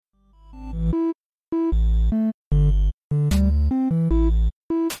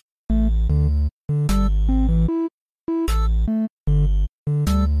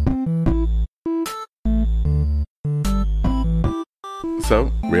So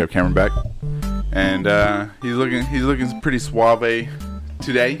we have Cameron back, and he's looking pretty suave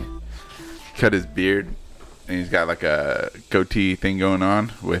today. Cut his beard, and he's got like a goatee thing going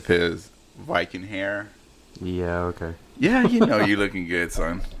on with his Viking hair. Yeah, okay. Yeah, you know you're looking good,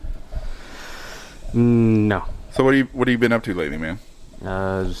 son. No. So what have you been up to lately, man?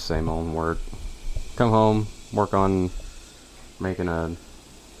 Just same old work. Come home, work on making a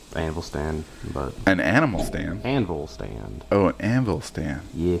anvil stand, but An animal stand. anvil stand. Oh, an anvil stand.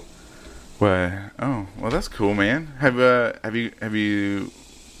 Yeah. Well, that's cool, man. Have you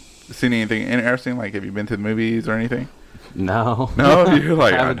seen anything interesting? Like, have you been to the movies or anything? No. No, you're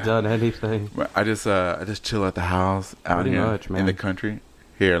like, I haven't done anything. I just chill at the house out Pretty here much, man. in the country.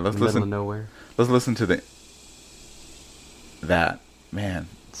 Here, let's Middle listen. of nowhere. Let's listen to that man.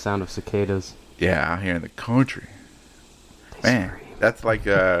 Sound of cicadas. Yeah, out here in the country, They man. scream. That's like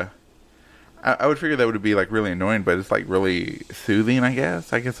I would figure that would be like really annoying, but it's like really soothing. I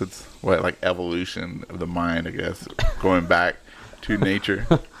guess it's like evolution of the mind. I guess going back to nature.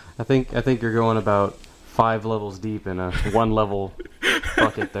 I think you're going about 5 levels deep in a 1 level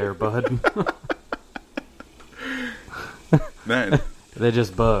bucket there, bud. Man, They're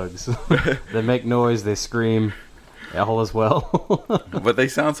just bugs. They make noise, they scream, all is well. but they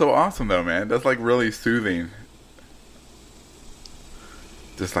sound so awesome though, man. That's like really soothing.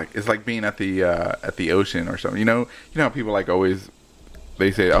 Just like it's like being at the ocean or something. You know how people like always they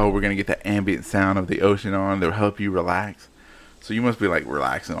say, "Oh, we're gonna get the ambient sound of the ocean on. They'll help you relax." So you must be like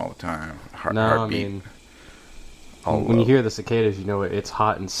relaxing all the time. Heartbeat. I mean, all when you up. hear the cicadas, you know it's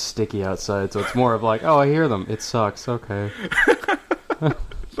hot and sticky outside, so it's more of like, oh, I hear them. It sucks. Okay.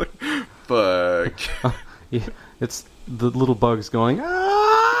 It's like, fuck. Yeah, it's the little bugs going, just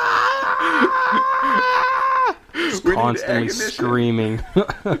We need air constantly conditioning. screaming.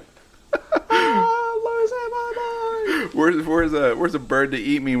 Where's a bird to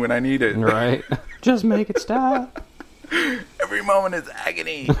eat me when I need it? Right? Just make it stop. Every moment is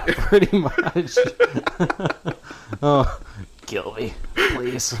agony. Pretty much. Oh, kill me,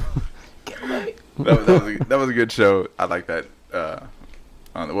 please. Kill me. that was a good show. I like that.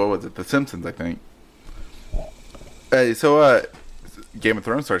 What was it? The Simpsons, I think. Hey, so Game of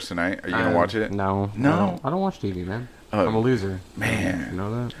Thrones starts tonight. Are you gonna watch it? No. No? I don't watch TV, man. Oh, I'm a loser. man. You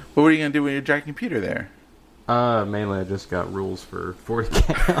know that? What were you gonna do with your giant computer there? Mainly I just got rules for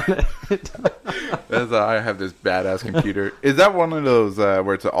 40K on it. That's I have this badass computer. Is that one of those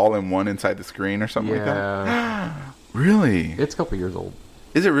where it's all in one inside the screen or something like that? Yeah. Really? It's a couple years old.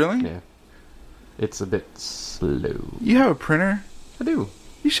 Is it really? Yeah. It's a bit slow. You have a printer? I do.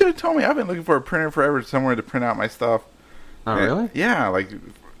 You should have told me. I've been looking for a printer forever, somewhere to print out my stuff. Oh, And- really? Yeah, like,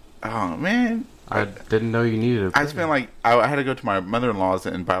 oh man. I didn't know you needed a I printer. spent like I had to go to my mother-in-law's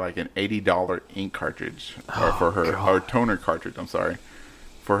and buy like an $80 ink cartridge, or for her God. or toner cartridge. I'm sorry,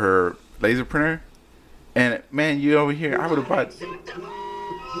 for her laser printer. And man, you over here, I would have bought.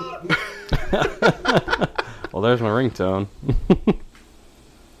 Well, there's my ringtone.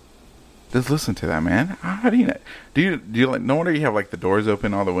 Just listen to that, man. How do you know? Do you like? No wonder you have like the doors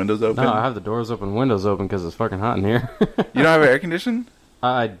open, all the windows open. No, I have the doors open, windows open because it's fucking hot in here. You don't have air conditioning?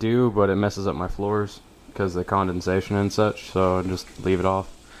 I do, but it messes up my floors because of the condensation and such. So I just leave it off.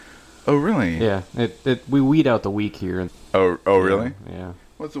 Oh really? Yeah, we weed out the weak here. Oh really? Yeah.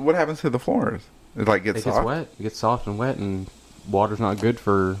 What happens to the floors? It like gets It soft. gets wet. It gets soft and wet, and water's not good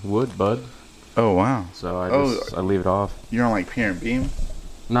for wood, bud. Oh wow. So I leave it off. You're on like pier and beam.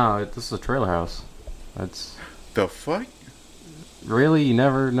 No, this is a trailer house. That's The fuck? really, you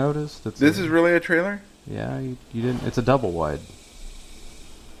never noticed. This is really a trailer? Yeah, you didn't. It's a double wide.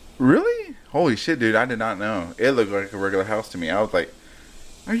 Really? Holy shit, dude! I did not know. It looked like a regular house to me. I was like,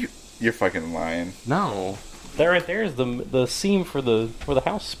 You're fucking lying. No, That right there is the seam for the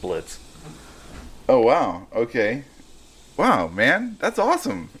house splits. Oh wow. Okay. Wow, man, that's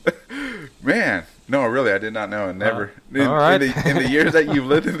awesome. Man, no, really, I did not know. And never all right. in the years that you've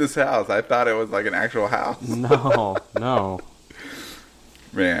lived in this house, I thought it was like an actual house. no.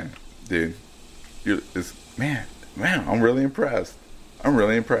 Man, dude, man. I'm really impressed.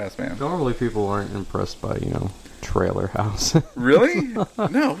 Man. Normally, people aren't impressed by trailer house. Really?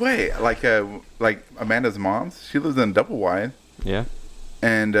 No way. Like Amanda's mom's, she lives in a double wide, Yeah.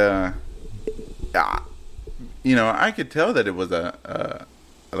 and I could tell that it was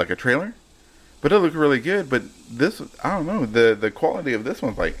a trailer, but it looked really good. But this, I don't know, the quality of this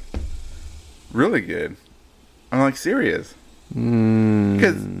one's like really good. I'm like serious.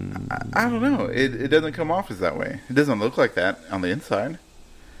 Because I don't know, it doesn't come off as that way. It doesn't look like that on the inside.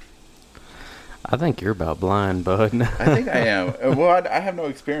 I think you're about blind, bud. I think I am. Well, I have no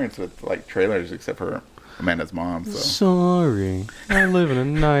experience with like trailers except for Amanda's mom. So Sorry, I live in a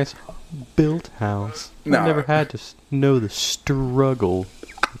nice built house. No. I never had to know the struggle.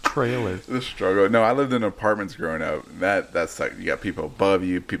 Trailer. the struggle. No, I lived in apartments growing up. That's like you got people above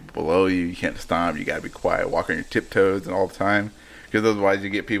you, people below you. You can't stomp. You gotta be quiet, walk on your tiptoes, and all the time, because otherwise you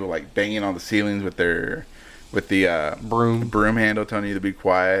get people like banging on the ceilings with the broom handle, telling you to be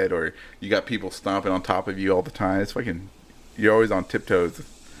quiet, or you got people stomping on top of you all the time. It's fucking. You're always on tiptoes.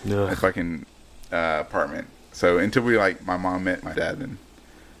 In a fucking apartment. So until my mom met my dad, then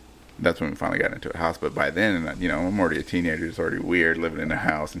that's when we finally got into a house. But by then, I'm already a teenager. It's already weird living in a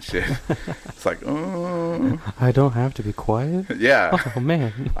house and shit. It's like, oh, I don't have to be quiet. yeah. Oh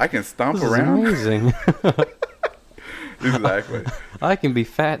man, I can stomp this around. is amazing. Exactly. I can be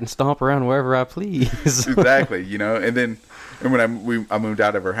fat and stomp around wherever I please. Exactly. And when I moved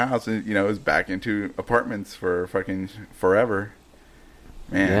out of her house, and it was back into apartments for fucking forever.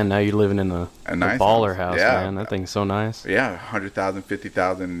 Man. Yeah, now you're living in a nice baller house, Yeah. man. That thing's so nice. Yeah, 100,000,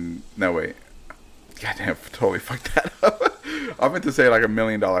 50,000. No, wait. Goddamn, totally fucked that up. I meant to say like $1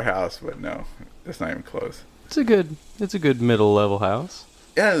 million house, but no, it's not even close. It's a good middle level house.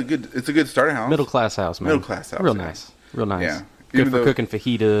 Yeah, it's a good starter house. Middle class house, man. Middle class house. Real yeah. nice. Real nice. Yeah. Good Even for though- cooking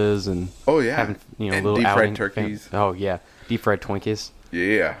fajitas and Oh yeah. having and little deep fried outing- turkeys. Oh yeah, deep fried Twinkies.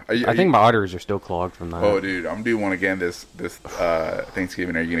 Yeah. I think my arteries are still clogged from that. Oh, dude, I'm due one again this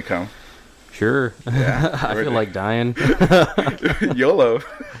Thanksgiving. Are you gonna come? Sure. Yeah. I feel like dying. YOLO.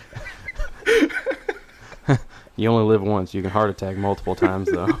 You only live once. You can heart attack multiple times,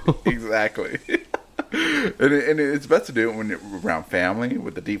 though. Exactly. And it's best to do it when you're around family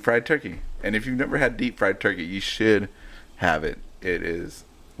with the deep fried turkey. And if you've never had deep fried turkey, you should have it. It is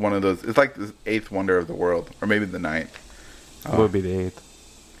one of those. It's like the 8th wonder of the world, or maybe the 9th. Would be the 8th.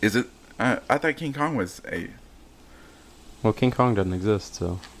 Is it? I thought King Kong was 8. Well, King Kong doesn't exist,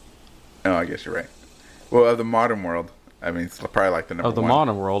 so. Oh, I guess you're right. Well, of the modern world, I mean, it's probably like the number Of the one.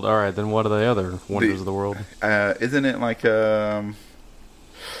 modern world, all right. Then what are the other wonders of the world? Isn't it like the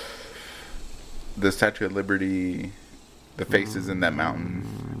Statue of Liberty, the faces in that mountain,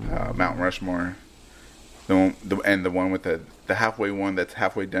 Mount Rushmore, the one with the halfway one that's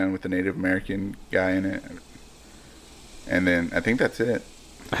halfway done with the Native American guy in it, and then I think that's it.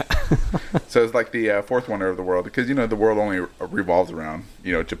 So it's like the 4th wonder of the world, because the world only revolves around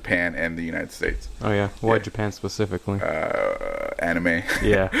Japan and the United States. Oh yeah, why Yeah. Japan specifically? Anime.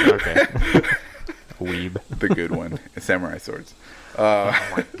 Yeah. Okay. Weeb. The good one, samurai swords. Oh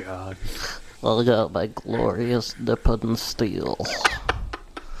my god. I got my glorious Nippon steel.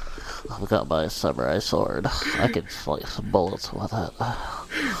 I've got my samurai sword. I can slice bullets with it.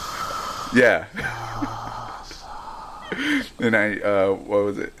 Yeah. And what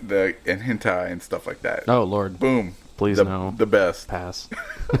was it? And hentai and stuff like that. Oh lord. Boom. Please no. The best. Pass.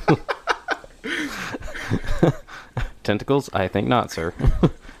 Tentacles? I think not, sir.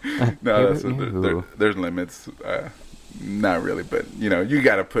 No, Ew. there's limits. Not really, but you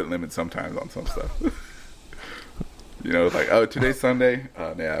got to put limits sometimes on some stuff. It's like, oh, today's Sunday.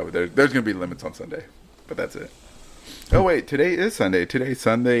 Yeah, there's gonna be limits on Sunday, but that's it. Oh wait, today is Sunday. Today's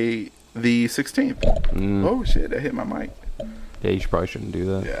Sunday the 16th. Oh shit, I hit my mic. Yeah, you probably shouldn't do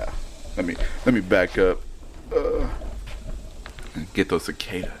that. Yeah. Let me back up. And get those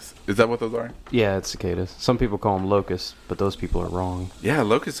cicadas. Is that what those are? Yeah, it's cicadas. Some people call them locusts, but those people are wrong. Yeah,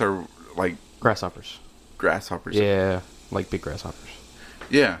 locusts are like Grasshoppers. grasshoppers. Yeah, like big grasshoppers.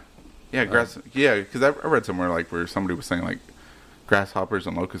 Yeah. Yeah, yeah, because I read somewhere like where somebody was saying like grasshoppers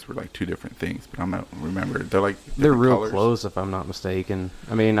and locusts were like 2 different things, but I'm not remember. They're like They're different real colors. close, if I'm not mistaken.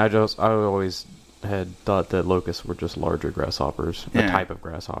 I mean, I always had thought that locusts were just larger grasshoppers, a Yeah. type of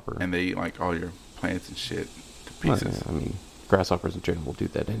grasshopper. And they eat like all your plants and shit to Well, pieces. I mean, grasshoppers in general do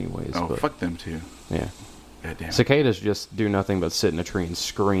that anyways. Oh, but, fuck them too. yeah. God damn. Cicadas just do nothing but sit in a tree and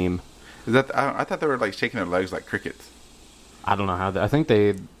scream. Is that? I thought they were like shaking their legs like crickets. I don't know how. I think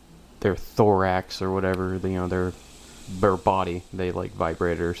their thorax or whatever, their body, they like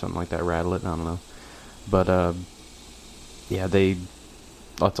vibrate it or something like that, rattle it. I don't know, but yeah,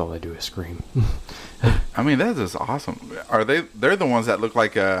 that's all they do is scream. I mean, that is awesome. Are they? They're the ones that look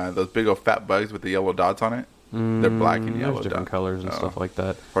like those big old fat bugs with the yellow dots on it. They're black and yellow. There's different dots. colors and Oh. stuff like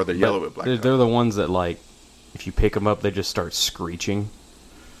that. Or they're But yellow with black. They're the ones that like, if you pick them up, they just start screeching.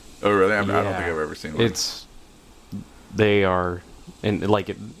 Oh, really? I don't Yeah. think I've ever seen one. They are, and like,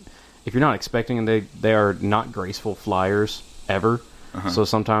 if you're not expecting them, they are not graceful flyers ever. Uh-huh. So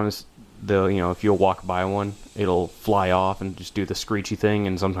sometimes if you'll walk by one, it'll fly off and just do the screechy thing,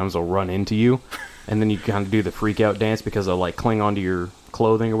 and sometimes they'll run into you, and then you kind of do the freak out dance because they'll like cling onto your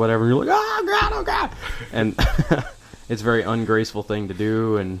clothing or whatever. And you're like, oh god, and it's a very ungraceful thing to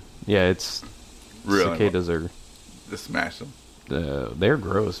do, and yeah, it's Really? Cicadas are Just smash them. they're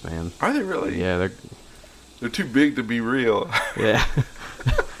gross, man. Are they really? Yeah, They're too big to be real. yeah.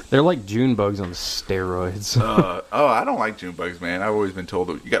 They're like June bugs on steroids. I don't like June bugs, man. I've always been told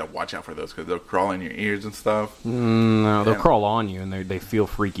that you got to watch out for those because they'll crawl in your ears and stuff. No, they'll Yeah. crawl on you, and they feel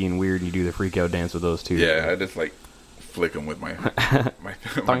freaky and weird. And you do the freak out dance with those too. Yeah, I just like flick them with my my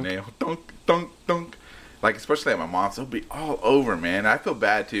Thunk. nail. Dunk, dunk, dunk. Like especially at my mom's, they'll be all over, man. I feel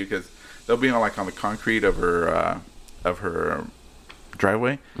bad too because they'll be on the concrete of her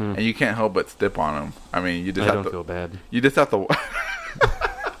driveway, and you can't help but step on them. I mean, you just I have don't to. feel bad. You just have to.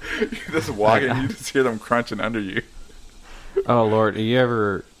 You just walk and you just hear them crunching under you. Oh Lord, you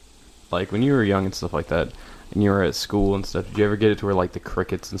ever like when you were young and stuff like that, and you were at school and stuff? Did you ever get it to where like the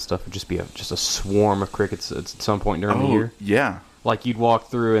crickets and stuff would just be just a swarm of crickets at some point during the year? Yeah. Like you'd walk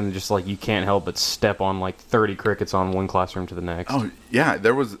through and just like you can't help but step on like 30 crickets on one classroom to the next. Oh yeah,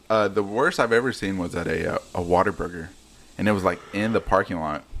 there was the worst I've ever seen was at a Whataburger, and it was like in the parking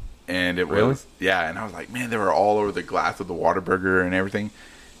lot, and it Really? was and I was like, man, they were all over the glass of the Whataburger and everything,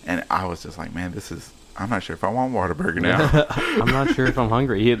 and I was just like, man, I'm not sure if I want Whataburger now. I'm not sure if I'm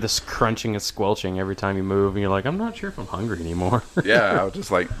hungry. You hear this crunching and squelching every time you move, and you're like, I'm not sure if I'm hungry anymore. Yeah, I was just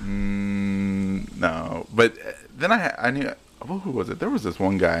like, no. But then I knew, who was it? There was this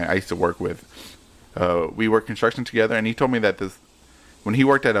one guy I used to work with. We worked construction together, and he told me that when he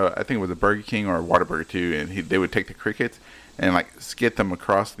worked at I think it was a Burger King or a Whataburger too, and they would take the crickets and like skid them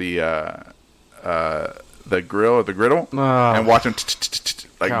across the grill or the griddle and watch them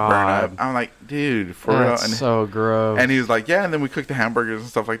like burn up. I'm like, dude, for real? That's And, so gross. and he was like, yeah, and then we cooked the hamburgers and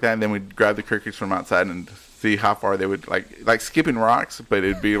stuff like that, and then we'd grab the crickets from outside and see how far they would like skipping rocks, but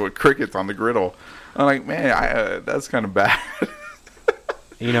it'd be with crickets on the griddle. I'm like, man, that's kind of bad.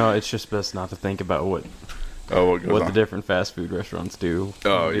 You know, it's just best not to think about what What goes the on? different fast food restaurants do.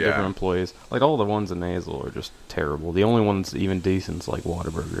 Oh, the yeah. different employees. Like all the ones in Nasal are just terrible. The only ones even decent is like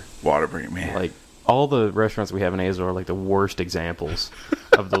Whataburger. Whataburger, man. Like all the restaurants we have in Nasal are like the worst examples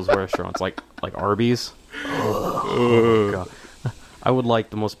of those restaurants. Like Arby's. Oh, God. I would like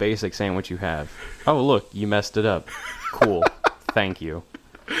the most basic sandwich you have. Oh, look, you messed it up. Cool. Thank you.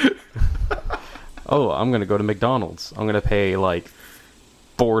 Oh, I'm gonna go to McDonald's. I'm gonna pay like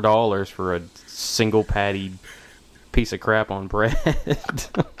 $4 for a single patty piece of crap on bread.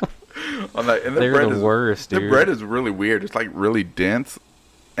 On that, and They're the worst, The dude. bread is really weird. It's like really dense,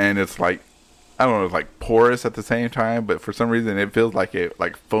 and it's like, I don't know, it's like porous at the same time, but for some reason it feels like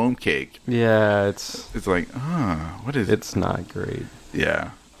foam cake. Yeah, it's It's like, what is it? it's not great.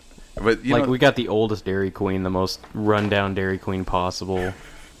 Yeah. But you Like know, we got the oldest Dairy Queen, the most rundown Dairy Queen possible.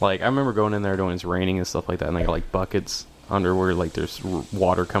 Like I remember going in there when it's raining and stuff like that, and they got like buckets under where like there's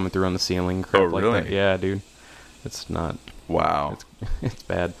water coming through on the ceiling. Crap Oh, like really? that. Yeah, dude. It's not. wow. It's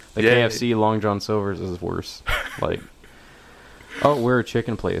bad. The Yeah. KFC Long John Silver's is worse. Like, oh, we're a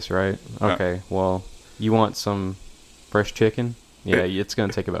chicken place, right? Okay, well, you want some fresh chicken? Yeah, it's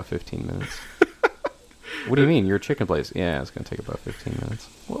gonna take about 15 minutes. What do you mean? You're a chicken place? Yeah, it's gonna take about 15 minutes.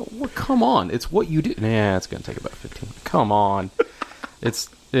 Well, come on, it's what you do. Yeah, it's gonna take about 15 minutes. Come on, it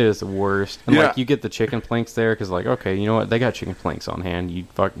is the worst. And Yeah. like you get the chicken planks there because like, okay, you know what? They got chicken planks on hand.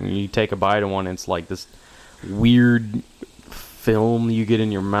 You take a bite of one, and it's like this weird film you get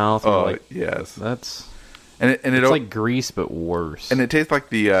in your mouth. And Oh, you're like, yes. that's And it it's like grease but worse. and it tastes like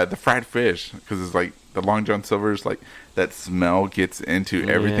the fried fish because it's like the Long John Silver's like that smell gets into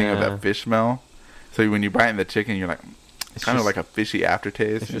everything of Yeah. that fish smell. So when you bite in the chicken, you're like, It's kind of just- like a fishy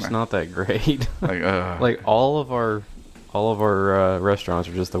aftertaste. it's You're just like, not that great. like, all of our restaurants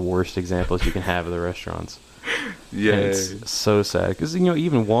are just the worst examples you can have of the restaurants. yeah. And it's so sad because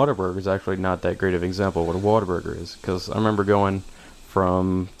even Whataburger is actually not that great of an example of what a Whataburger is. Because I remember going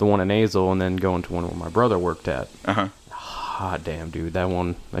from the one in Nasal and then going to one where my brother worked at. Uh-huh. Hot damn, dude! That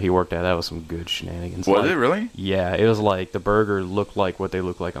one that he worked at, that was some good shenanigans. Was Like, it really? Yeah, it was like the burger looked like what they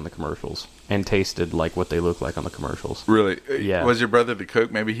look like on the commercials and tasted like what they look like on the commercials. Really? Yeah. Was your brother the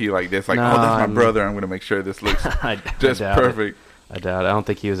cook? Maybe he like this, like, Nah, oh, that's my I'm- brother. I'm going to make sure this looks I just doubt it. perfect. I doubt it. I don't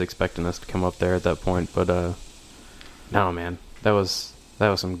think he was expecting us to come up there at that point, but no, man, that was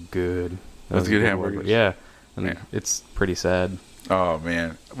some good. That's good a hamburgers. burger. Yeah, and Yeah. it's pretty sad. Oh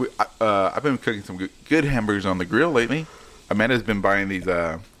man, I've been cooking some good hamburgers on the grill lately. Amanda's been buying these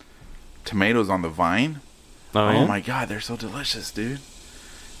tomatoes on the vine. Oh, yeah? My god, they're so delicious, dude.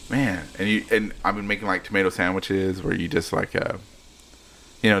 Man, and I've been making like tomato sandwiches where you just like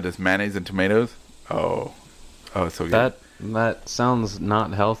just mayonnaise and tomatoes. Oh, it's so good. That sounds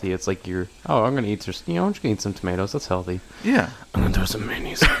not healthy. It's like I'm gonna eat I'm just gonna eat some tomatoes. That's healthy. Yeah, I'm gonna throw some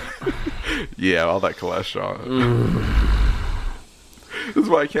mayonnaise. yeah, all that cholesterol. This is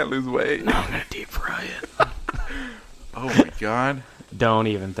why I can't lose weight. I'm gonna deep fry it. Oh my god. Don't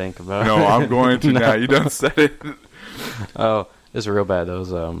even think about it. No, I'm going to now. You done said it. Oh, it's real bad.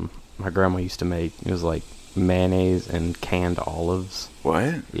 Those my grandma used to make. It was like mayonnaise and canned olives.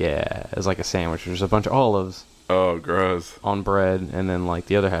 What? Yeah, it was like a sandwich. There's a bunch of olives Oh, gross. on bread, and then like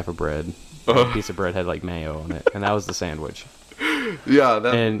the other half of bread, a piece of bread had like mayo on it, and that was the sandwich. Yeah,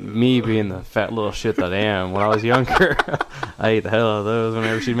 that. And me being the fat little shit that I am, when I was younger, I ate the hell out of those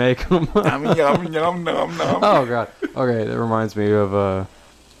whenever she'd make them. Yum, nom, nom. Oh god. Okay, that reminds me of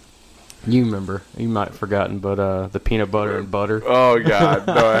you remember, you might have forgotten, but the peanut butter and butter. Oh god,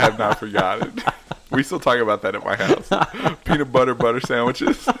 no, I have not forgotten. We still talk about that at my house. Peanut butter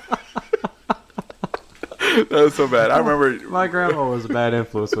sandwiches. That was so bad. I remember My grandma was a bad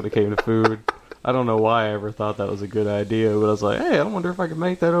influence when it came to food. I don't know why I ever thought that was a good idea, but I was like, hey, I wonder if I can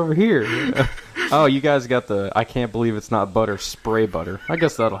make that over here. Oh, you guys got the I can't believe it's not butter spray butter. I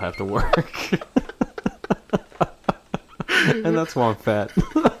guess that'll have to work. And that's why I'm fat.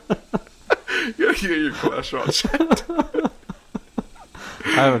 you gotta get your cholesterol checked.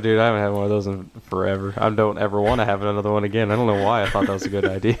 I haven't had one of those in forever. I don't ever want to have another one again. I don't know why I thought that was a good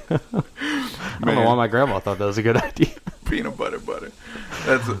idea. I don't know why my grandma thought that was a good idea. Peanut butter.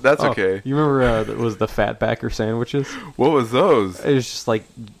 That's okay. You remember it was the Fatbacker sandwiches? What was those? It was just like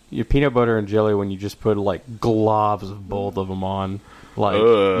your peanut butter and jelly when you just put like globs of both of them on. Like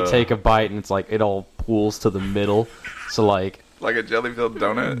you take a bite and it's like it all pools to the middle. So like a jelly-filled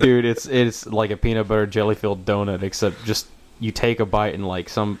donut? Dude, it's like a peanut butter jelly-filled donut, except just you take a bite and like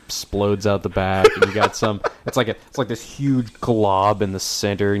some explodes out the back, and you got some. It's like this huge glob in the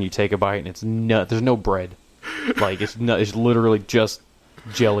center, and you take a bite and it's there's no bread. Like it's literally just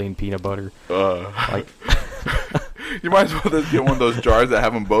jelly and peanut butter. Like you might as well just get one of those jars that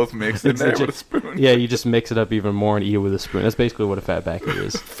have them both mixed in there with a spoon. Yeah, you just mix it up even more and eat it with a spoon. That's basically what a fatbacker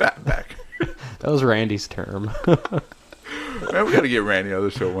is. Fatbacker. That was Randy's term. Man, we gotta get Randy on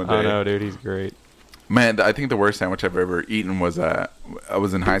the show one day. I know, dude. He's great. Man, I think the worst sandwich I've ever eaten was I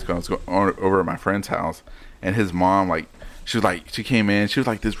was in high school. I was going over at my friend's house, and his mom she came in. She was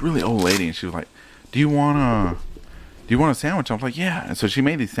like this really old lady, and she was like, "Do you want a sandwich?" I was like, "Yeah." And so she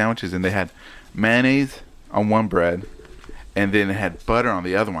made these sandwiches, and they had mayonnaise on one bread, and then it had butter on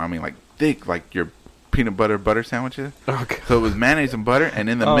the other one. I mean, like thick, like your peanut butter sandwiches. Okay. So it was mayonnaise and butter, and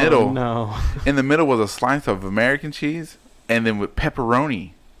in the middle, no. in the middle was a slice of American cheese, and then with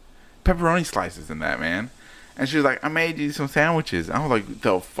pepperoni slices in that, man. And she was like, I made you some sandwiches. I was like,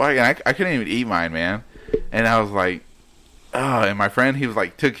 the fuck? And I couldn't even eat mine, man. And I was like, oh. And my friend, he was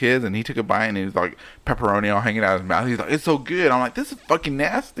like, took his, and he took a bite, and he was like, pepperoni all hanging out of his mouth. He's like, it's so good. I'm like, this is fucking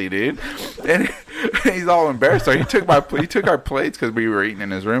nasty, dude. And he's all embarrassed. So he took our plates because we were eating in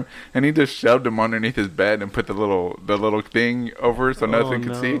his room, and he just shoved them underneath his bed and put the little thing over so nothing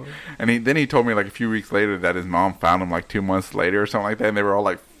could see. And then he told me like a few weeks later that his mom found them like 2 months later or something like that, and they were all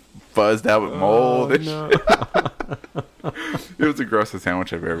like fuzzed out with mold and shit. It was the grossest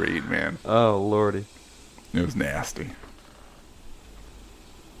sandwich I've ever eaten, man. Oh, lordy. It was nasty.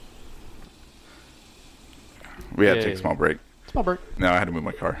 We had to take a small break. Small break. No, I had to move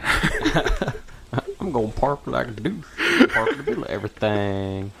my car. I'm going to park like a deuce. Park in the middle of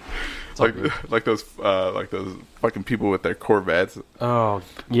everything. like those fucking people with their Corvettes. Oh,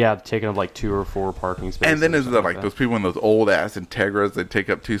 yeah, taking up like 2 or 4 parking spaces. And then there's those people in those old ass Integras that take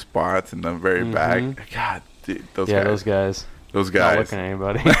up 2 spots in the very back. God, dude, those guys. Those guys. Not looking at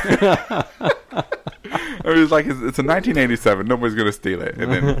anybody. It was like, it's a 1987. Nobody's going to steal it.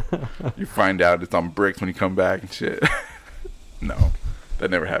 And then you find out it's on bricks when you come back and shit. No, that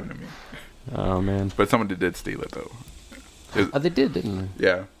never happened to me. Oh, man. But someone did steal it, though. They did, didn't they?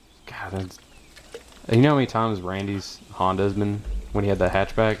 Yeah. God, you know how many times Randy's Honda's been, when he had that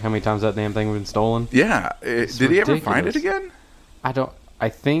hatchback, how many times that damn thing been stolen? Yeah. Did he ever find it again? I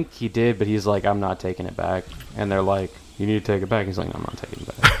think he did, but he's like, I'm not taking it back. And they're like, you need to take it back. He's like, no, I'm not taking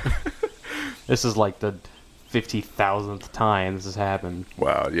it back. This is like the 50,000th time this has happened.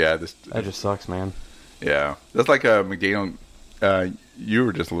 Wow, yeah. That just sucks, man. Yeah. That's like McDaniel. You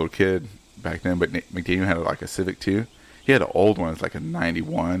were just a little kid back then, but McDaniel had like a Civic too. He had an old one. It's like a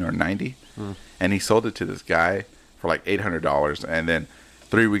 91 or 90. And he sold it to this guy for like $800. And then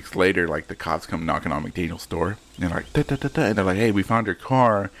 3 weeks later, like the cops come knocking on McDaniel's door. And they're like, da, da, da, da. And they're like, hey, we found your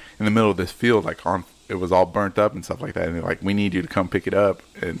car in the middle of this field, like it was all burnt up and stuff like that. And they're like, we need you to come pick it up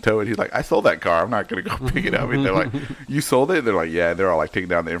and tow it. He's like, I sold that car. I'm not going to go pick it up. And they're like, you sold it? They're like, yeah. They're all like taking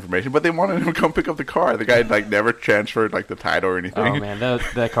down the information. But they wanted him to come pick up the car. The guy like never transferred like the title or anything. Oh, man.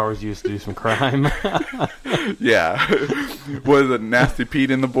 That car was used to do some crime. Yeah. Was it Nasty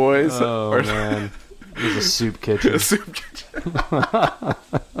Pete and the boys? Oh, man. It was a soup kitchen. A soup kitchen.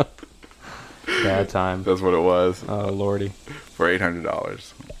 Bad time. That's what it was Oh lordy. for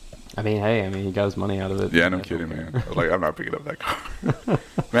 $800. I mean, hey, he got his money out of it. Yeah, no kidding, man. I was like, I'm not picking up that car.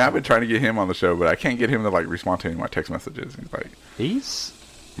 Man, I've been trying to get him on the show, but I can't get him to like respond to any of my text messages. He's like, He's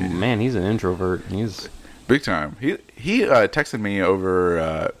an introvert. He's big time. He texted me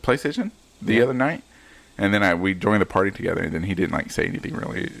over PlayStation the other night, and then we joined the party together, and then he didn't like say anything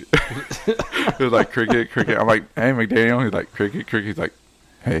really. It was like cricket. I'm like, hey McDaniel. He's like cricket. He's like,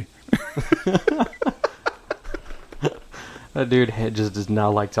 hey. that dude just does not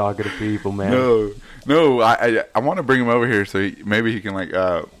like talking to people, man. No. I want to bring him over here so maybe he can like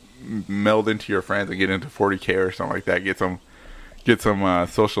meld into your friends and get into 40K or something like that. Get some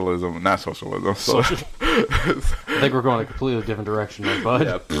socialism, not socialism. I think we're going a completely different direction, there,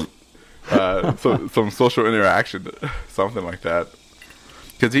 bud. Yeah. So some social interaction, something like that.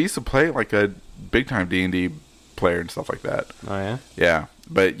 Because he used to play like a big time D&D player and stuff like that. Oh yeah. Yeah,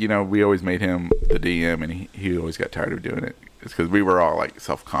 but we always made him the DM, and he always got tired of doing it. It's because we were all like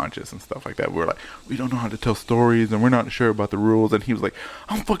self-conscious and stuff like that. We were like, we don't know how to tell stories, and we're not sure about the rules. And he was like,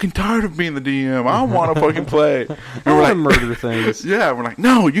 I'm fucking tired of being the DM. I want to fucking play. And I we're want to like, murder things. yeah, we're like,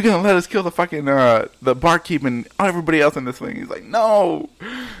 no, you're gonna let us kill the fucking the barkeep and everybody else in this thing. He's like, no.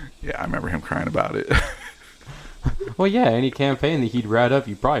 Yeah, I remember him crying about it. Well, yeah, any campaign that he'd write up,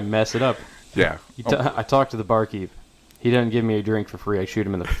 you'd probably mess it up. Yeah. I talked to the barkeep. He doesn't give me a drink for free. I shoot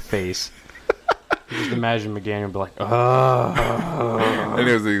him in the face. Just imagine McDaniel be like, And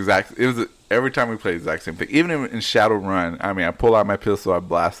it was every time we played the exact same thing. Even in Shadowrun, I pull out my pistol, I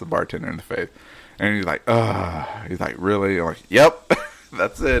blast the bartender in the face. And he's like, he's like, really? I'm like, yep,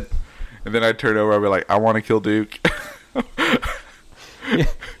 that's it. And then I turn over, I'll be like, I want to kill Duke.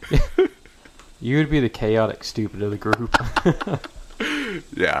 You would be the chaotic stupid of the group.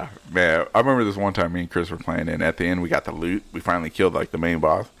 Yeah, man. I remember this one time me and Chris were playing, and at the end we got the loot. We finally killed like the main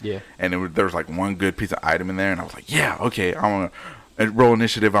boss. Yeah. And there was like one good piece of item in there, and I was like, yeah, okay, I want to roll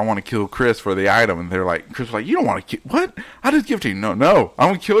initiative. I want to kill Chris for the item. And they're like, Chris was like, you don't want to kill, what? I just give it to you. No, I'm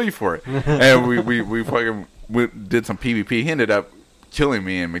going to kill you for it. And we fucking did some PvP. He ended up killing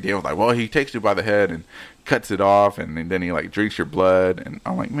me, and McDaniel was like, well, he takes you by the head and cuts it off, and then he like drinks your blood. And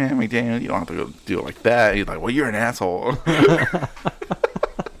I'm like, man, McDaniel, you don't have to go do it like that. He's like, well, you're an asshole.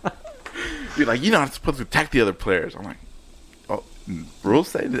 You're like, you're not supposed to attack the other players. I'm like, oh, rules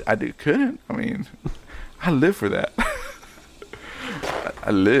say that I couldn't. I mean, I live for that.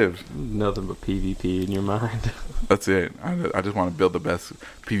 I live. Nothing but PvP in your mind. That's it. I just want to build the best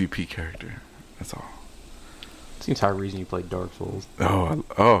PvP character. That's all. It's the entire reason you played Dark Souls.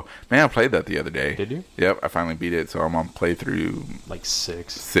 Oh, man, I played that the other day. Did you? Yep, I finally beat it, so I'm on playthrough like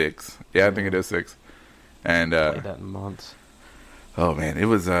 6. 6. Yeah, I think it is 6. And played that in months. Oh man, it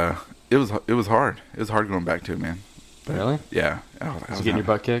was hard. It was hard going back to it, man. But, really? Yeah. Was you getting your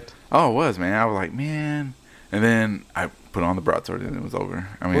butt kicked? Oh, it was, man. I was like, man. And then I put on the broadsword and it was over.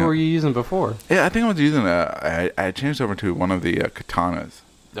 I mean, what were you using before? Yeah, I think I was using I changed over to one of the katanas.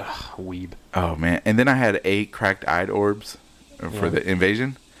 Ugh, weeb. Oh man! And then I had 8 cracked-eyed orbs for the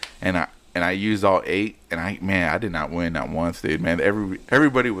invasion, and I used all 8, and I did not win not once, dude. Man,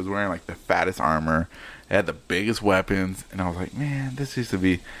 everybody was wearing like the fattest armor, they had the biggest weapons, and I was like, man, this used to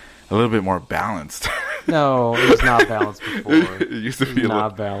be a little bit more balanced. No, it was not balanced before. It used to be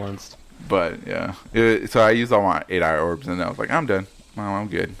not balanced. But yeah, so I used all my 8-eye orbs, and I was like, I'm done. Well, I'm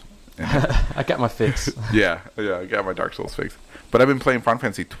good. I got my fix. Yeah, I got my Dark Souls fix. But I've been playing Final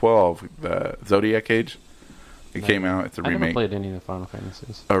Fantasy 12, the Zodiac Age. It came out. It's a remake. I haven't played any of the Final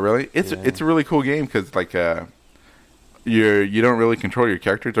Fantasies. Oh, really? It's a really cool game because like you don't really control your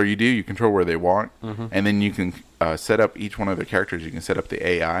characters, or you do. You control where they walk, and then you can set up each one of the characters. You can set up the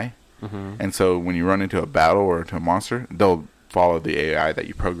AI, and so when you run into a battle or to a monster, they'll follow the AI that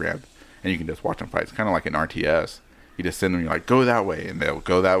you programmed, and you can just watch them fight. It's kind of like an RTS. You just send them, you're like, go that way, and they'll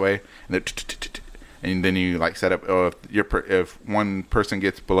go that way, and then you like set up. Oh, if one person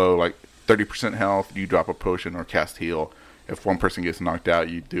gets below like 30% health, you drop a potion or cast heal. If one person gets knocked out,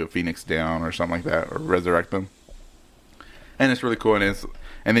 you do a Phoenix down or something like that, or resurrect them. And it's really cool,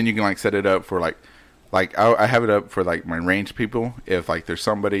 and then you can like set it up for like I have it up for like my ranged people. If like there's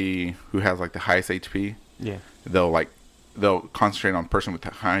somebody who has like the highest HP, they'll concentrate on the person with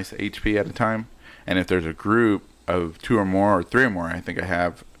the highest HP at a time. And if there's a group of 2 or more or 3 or more, I think I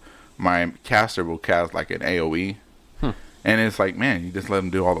have, my caster will cast like an AoE. And it's like, man, you just let them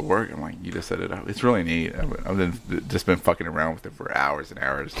do all the work. I'm like, you just set it up. It's really neat. I've just been fucking around with it for hours and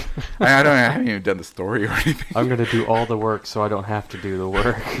hours. I haven't even done the story or anything. I'm going to do all the work so I don't have to do the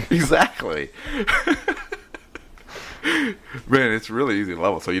work. Exactly. Man, it's really easy to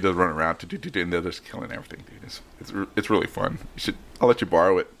level. So you just run around, and they're just killing everything, dude. It's really fun. I'll let you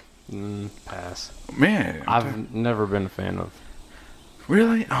borrow it. Pass. Man, I've never been a fan of.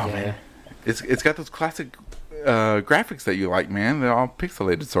 really? Oh Yeah. man, it's got those classic graphics that you like, man. They're all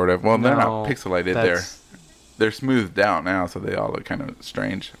pixelated, sort of. Well, they're not No, pixelated. that's- They're smoothed out now, so they all look kind of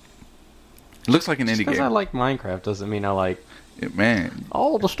strange. It looks like an Just indie because I game. like Minecraft doesn't mean I like. Man,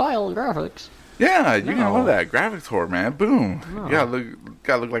 All the style and graphics. yeah, you're gonna No. love that graphics horror, man. Boom. No. You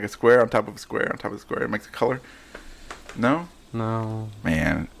gotta look like a square on top of a square on top of a square. It makes a color. No, No,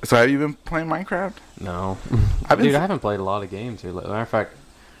 man. So have you been playing Minecraft? no. I've been Dude, I s- haven't played a lot of games here. Matter of fact,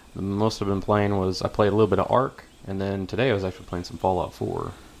 the most I've been playing was I played a little bit of Ark, and then today I was actually playing some Fallout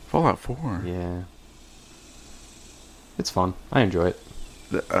 4. Fallout 4. Yeah. It's fun. I enjoy it.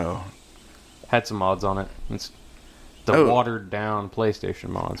 Oh, Had some mods on it. It's the Oh. watered down PlayStation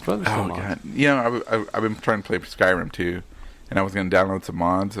mods, but there's still oh mods. god. You know, I've been trying to play Skyrim too, and I was gonna download some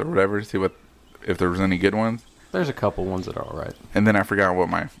mods or whatever to see if there was any good ones, There's a couple ones that are alright. and then I forgot what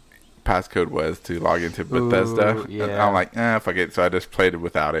my passcode was to log into Bethesda. Ooh, yeah. And I'm like, fuck it. So I just played it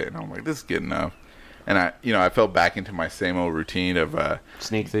without it, and I'm like, this is good enough. And I fell back into my same old routine of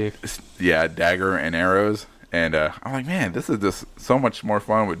Sneak Thief. dagger and arrows, and I'm like, man, this is just so much more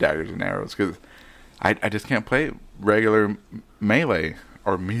fun with daggers and arrows because I just can't play regular melee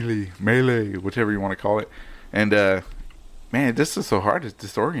or melee, whichever you want to call it. And man, this is so hard. It's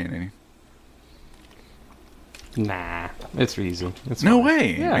disorienting. Nah, it's easy. It's No fine.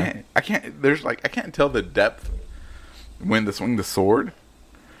 way, Yeah. man. I can't tell the depth when to swing the sword.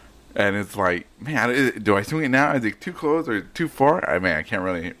 And it's like, man, do I swing it now? Is it too close or too far? I can't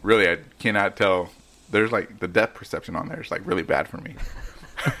really, I cannot tell. There's like the depth perception on there is like really bad for me.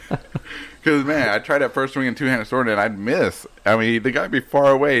 Because, man, I tried that first swing in two-handed sword and I'd miss. I mean, the guy would be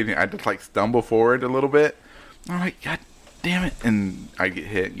far away and I'd just like stumble forward a little bit. I'm like, God damn it. And I get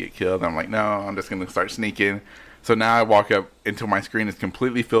hit and get killed. I'm like, no, I'm just going to start sneaking. So now I walk up until my screen is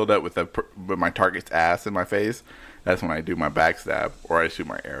completely filled up with my target's ass in my face. That's when I do my backstab or I shoot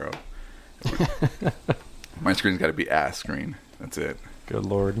my arrow. My screen's got to be ass screen. That's it. Good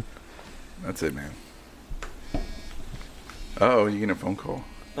lord. That's it, man. Oh, you get a phone call.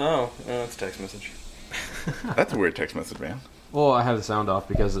 Oh, it's a text message. That's a weird text message, man. Well, I have the sound off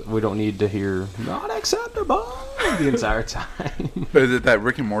because we don't need to hear "not acceptable" the entire time. Is it that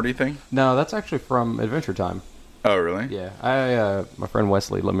Rick and Morty thing? No, that's actually from Adventure Time. Oh, really? Yeah, my friend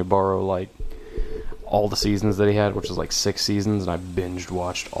Wesley let me borrow like all the seasons that he had, which is like 6 seasons, and I binged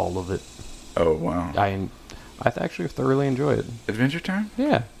watched all of it. Oh, wow. I actually thoroughly enjoy it. Adventure Time?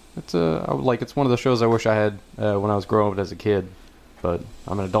 Yeah, it's it's one of the shows I wish I had when I was growing up as a kid, but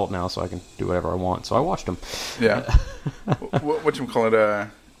I'm an adult now, so I can do whatever I want. So I watched them. Yeah. Whatchamacallit,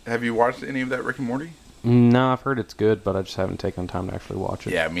 have you watched any of that Rick and Morty? No, I've heard it's good, but I just haven't taken the time to actually watch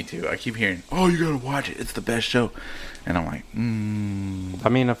it. Yeah, me too. I keep hearing, oh, you gotta watch it. It's the best show. And I'm like, I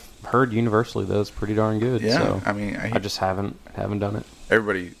mean, I've heard universally that it's pretty darn good. yeah. So I mean, I just haven't done it.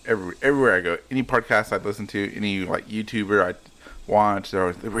 everywhere I go, any podcast I listen to, any like YouTuber I watch, they're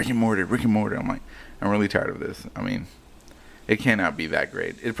always Rick and Morty. I'm like, I'm really tired of this. I mean, it cannot be that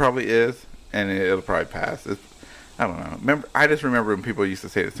great. It probably is, and it'll probably pass. I don't know. I just remember when people used to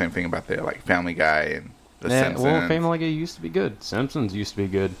say the same thing about the like Family Guy and The Simpsons. Well, Family Guy used to be good. Simpsons used to be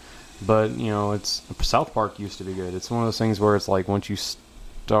good, but it's South Park used to be good. It's one of those things where it's like once you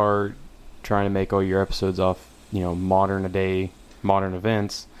start trying to make all your episodes off modern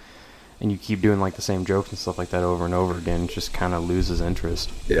events, and you keep doing like the same jokes and stuff like that over and over again, it just kind of loses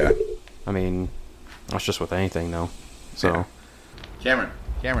interest. Yeah. I mean, that's just with anything though. So. Yeah. Cameron.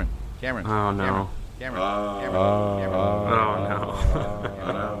 Oh no. Cameron. Oh no.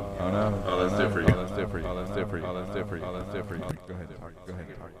 Oh no. Oh, that's different. Go ahead.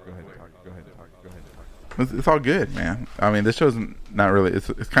 It's all good, man. I mean, this show's not really. It's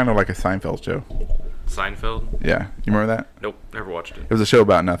kind of like a Seinfeld show. Seinfeld? Yeah, you remember that? Nope, never watched it. It was a show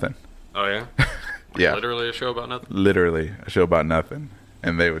about nothing. Oh yeah? Yeah, Literally a show about nothing? literally a show about nothing,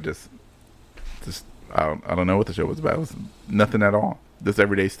 and they would just I don't know what the show was about. It was nothing at all. Just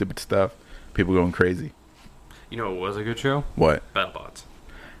everyday stupid stuff. People going crazy. You know what was a good show? What? BattleBots.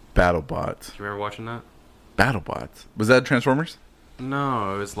 BattleBots. Do you remember watching that? BattleBots. Was that Transformers?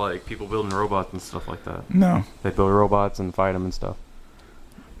 No, it was like people building robots and stuff like that. No. They build robots and fight them and stuff.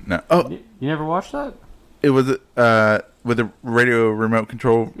 No. Oh, You never watched that? it was with the radio remote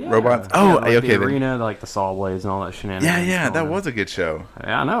control robots. Yeah, Oh, like okay. The then. arena, like the saw blades and all that shenanigans. Yeah, going that on. was a good show.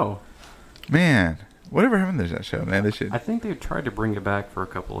 Yeah, I know. Man, whatever happened to that show, man? They should. I think they tried to bring it back for a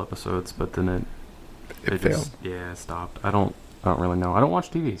couple episodes, but then It it failed. just it stopped. I don't really know. I don't watch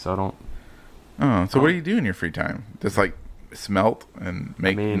TV, so I don't. Oh, so what do you do in your free time? Just like smelt and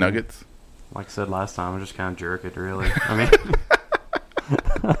make mean- nuggets? Like I said last time, I just kind of jerk it, really. I mean,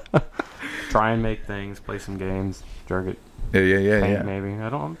 try and make things, play some games, jerk it, Yeah, paint maybe.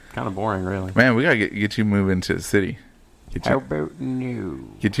 I'm kind of boring, really. Man, we gotta get you moving to the city. How about new?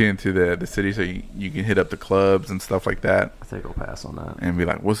 Get you into the city so you can hit up the clubs and stuff like that. I think I'll pass on that. And be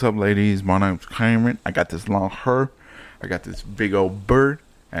like, "What's up, ladies? My name's Cameron. I got this long hair. I got this big old bird,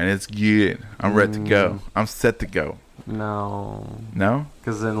 and it's good. I'm ready to go. I'm set to go." No. No?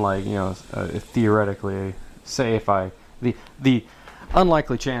 Because then, like, you know, theoretically, say if the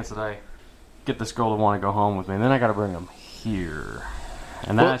unlikely chance that I get this girl to want to go home with me, and then I got to bring them here,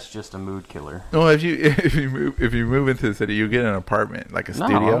 and Well- that's just a mood killer. Well, if you move into the city, you get an apartment, like a No,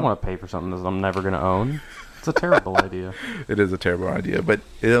 studio. I don't want to pay for something that I'm never going to own. It's a terrible idea. It is a terrible idea, but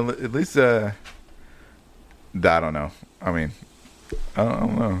at least I don't know. I mean, I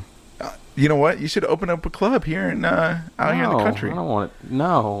don't know. You know what? You should open up a club here in out here in the country. I don't want it.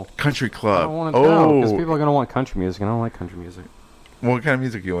 No. Country I club. don't want it. No, because people are going to want country music, and I don't like country music. What kind of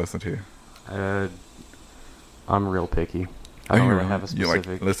music do you listen to? I'm real picky. I don't really have a You specific.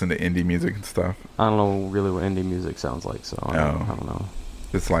 like listen to indie music and stuff. I don't know really what indie music sounds like, so I don't know.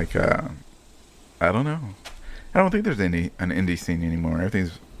 It's like I don't know. I don't think there's an indie scene anymore.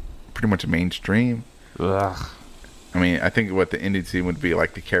 Everything's pretty much mainstream. Ugh. I mean, I think what the indie scene would be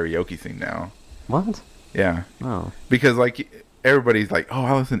like the karaoke scene now. What? Yeah, No. because like everybody's like, oh,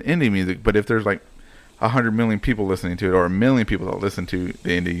 I listen to indie music, but if there's like 100 million people listening to it, or 1 million people that listen to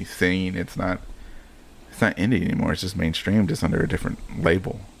the indie scene, it's not indie anymore. It's just mainstream, just under a different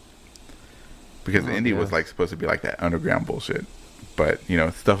label. Because the indie was like supposed to be like that underground bullshit, but you know,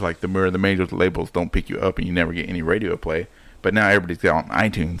 stuff like the major labels don't pick you up, and you never get any radio play. But now everybody's got on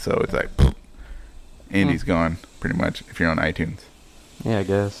iTunes, so it's like indie's gone pretty much if you're on iTunes. Yeah, I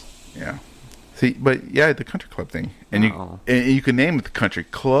guess. Yeah. See, but yeah, the country club thing, and No. you can name it the country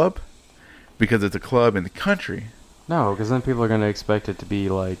club because it's a club in the country. No, because then people are going to expect it to be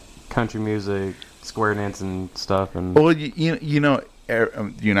like country music, square dance and stuff, and Well, you know,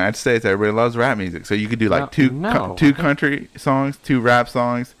 the United States, everybody loves rap music, so you could do like No. two country songs, 2 rap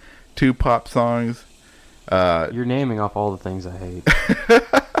songs, 2 pop songs. you're naming off all the things I hate.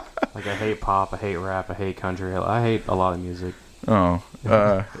 Like I hate pop, I hate rap, I hate country, I hate a lot of music. Oh,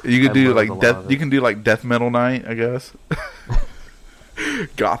 you could I do love like a lot death. of You it. can do like death metal night, I guess.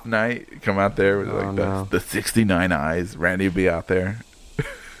 Goth night, come out there with Oh, like no. the 69 Eyes. Randy would be out there.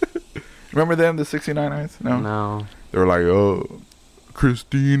 Remember them, the 69 Eyes? No. They were like, oh,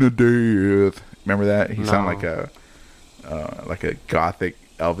 Christina Death. Remember that? He sounded like a gothic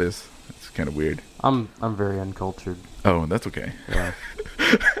Elvis. It's kind of weird. I'm very uncultured. Oh, that's okay. Yeah.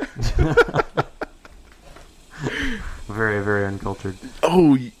 Very, very uncultured.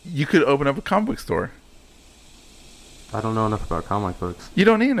 Oh, you could open up a comic book store. I don't know enough about comic books. You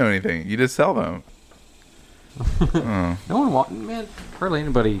don't need to know anything. You just sell them. Oh. No one man, hardly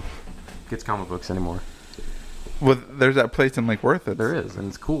anybody gets comic books anymore. Well, there's that place in Lake Worth. There is, and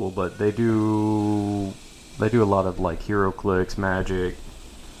it's cool, but they do a lot of like Hero Clicks, Magic,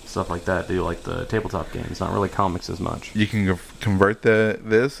 stuff like that. They do like the tabletop games, not really comics as much. You can convert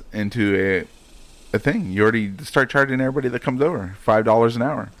this into a thing. You already start charging everybody that comes over $5 an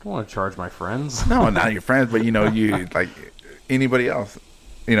hour. I don't want to charge my friends. No, not your friends, but you know, you like anybody else.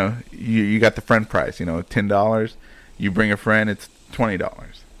 You know, you got the friend price. You know, $10. You bring a friend, it's $20. You know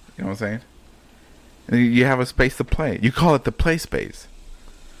what I'm saying? And you have a space to play. You call it the play space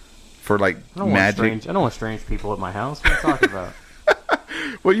for like I don't magic. want strange people at my house. What are you talking about?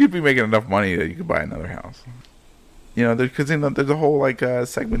 Well, you'd be making enough money that you could buy another house. You know, because there's a whole like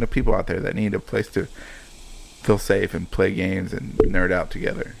segment of people out there that need a place to feel safe and play games and nerd out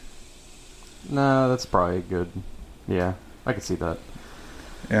together. No, that's probably good. Yeah, I could see that.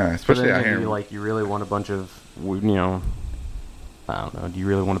 Yeah, But especially then out maybe, here. like, you really want a bunch of, you know, I don't know. Do you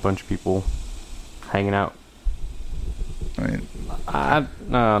really want a bunch of people hanging out? I mean, I don't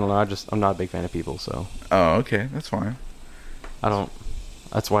know. I'm not a big fan of people, so oh, okay, that's fine. I don't.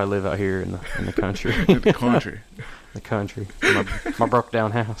 That's why I live out here in the country. The country, The country. My broke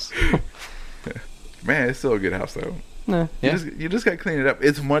down house. man, it's still a good house though. Nah, yeah. You just got to clean it up.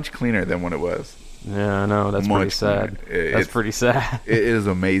 It's much cleaner than what it was. Yeah, I know. That's pretty Much sad. cleaner. That's pretty sad. It is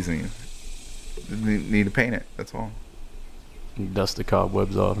amazing. You need to paint it. That's all. Dust the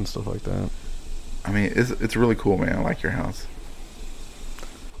cobwebs off and stuff like that. I mean, it's really cool, man. I like your house.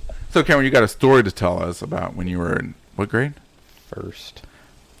 So, Cameron, you got a story to tell us about when you were in what grade? First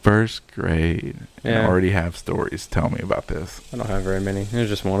grade. Yeah. I already have stories. Tell me about this. I don't have very many. There's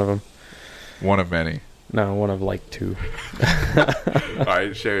just one of them. One of many. No, one of like two. All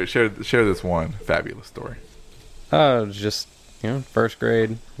right, share this one fabulous story. It was just, first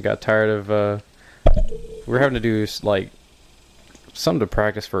grade. I got tired of, we were having to do, like, something to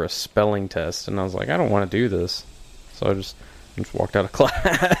practice for a spelling test. And I was like, I don't want to do this. So I just walked out of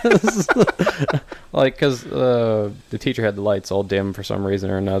class. Like, because the teacher had the lights all dim for some reason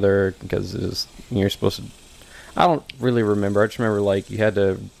or another. Because you're supposed to... I don't really remember. I just remember, like, you had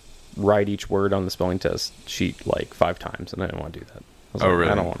to write each word on the spelling test sheet, like, 5 times. And I didn't want to do that. I was like,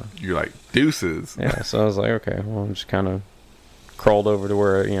 really? I don't want to. You're like, deuces. Yeah, so I was like, okay, well, I'm just kind of crawled over to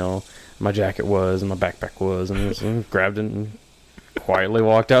where, my jacket was and my backpack was, and just grabbed it and quietly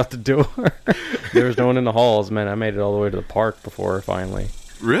walked out the door. There was no one in the halls. Man, I made it all the way to the park before finally.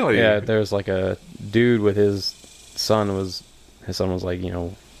 Really? Yeah, there was like a dude with his son was like,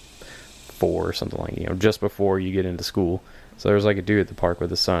 4 or something like, just before you get into school. So there was like a dude at the park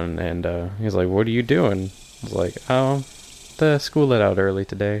with his son, and he was like, what are you doing? I was like, oh, the school let out early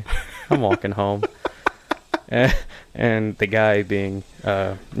today. I'm walking home. And the guy being,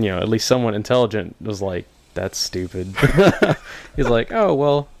 at least somewhat intelligent was like, that's stupid. He's like, oh,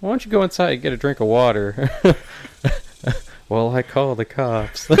 well, why don't you go inside and get a drink of water? Well, I call the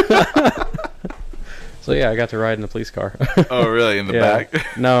cops. So, yeah, I got to ride in the police car. Oh, really? In the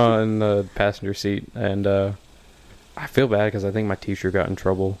back? No, in the passenger seat. And I feel bad because I think my teacher got in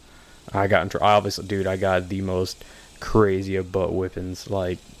trouble. Obviously, dude, I got the most crazy of butt whippings.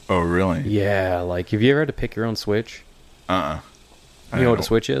 Like, oh, really? yeah, like, have you ever had to pick your own switch? You know what a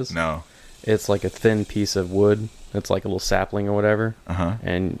switch is? No. It's like a thin piece of wood. It's like a little sapling or whatever.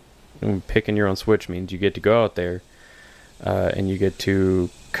 And picking your own switch means you get to go out there and you get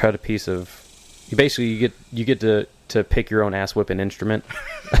to cut a piece of... You get to pick your own ass whipping instrument.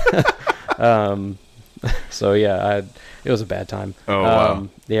 So yeah, it was a bad time. Oh, wow.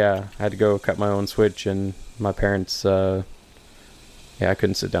 Yeah, I had to go cut my own switch, and my parents... I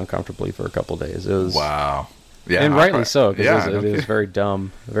couldn't sit down comfortably for a couple of days. It was... Wow. Yeah, and rightly so, because yeah, it was very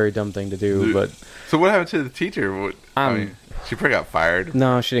dumb. A very dumb thing to do, but... So what happened to the teacher? She probably got fired.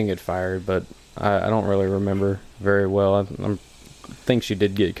 No, she didn't get fired, but I don't really remember very well. I think she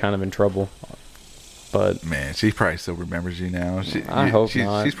did get kind of in trouble. But man, she probably still remembers you now. I hope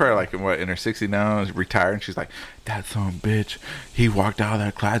not. She's probably like in her 60s now, retired, and she's like, that son of a bitch, he walked out of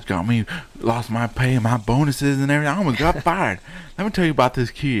that class, lost my pay and my bonuses and everything. I almost got fired. Let me tell you about this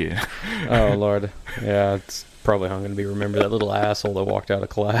kid. Oh, Lord. Yeah, it's probably not going to be remembered, that little asshole that walked out of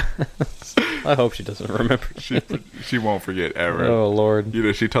class. I hope she doesn't remember. She won't forget ever. Oh, Lord.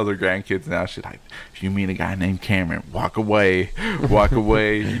 She tells her grandkids now, she's like, if you meet a guy named Cameron, walk away. Walk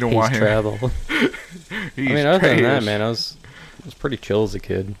away. You don't want him. Travel. Other than that, man, I was pretty chill as a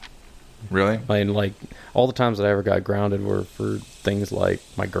kid. Really? Like, all the times that I ever got grounded were for things like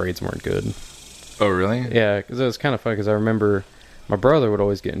my grades weren't good. Oh, really? Yeah, because it was kind of funny, because I remember my brother would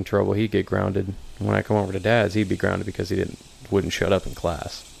always get in trouble. He'd get grounded. When I come over to Dad's, he'd be grounded because he wouldn't shut up in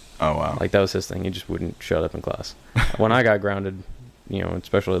class. Oh, wow. Like, that was his thing. He just wouldn't shut up in class. When I got grounded,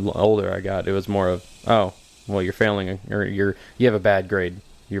 especially the older I got, it was more of, oh, well, you're failing, or you have a bad grade.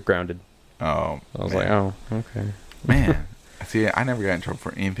 You're grounded. Oh, I was like, oh, okay. Man, see, I never got in trouble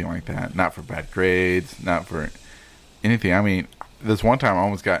for anything like that. Not for bad grades, not for anything. I mean, this one time I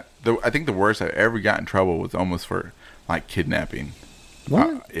almost got... I think the worst I ever got in trouble was almost for, like, kidnapping.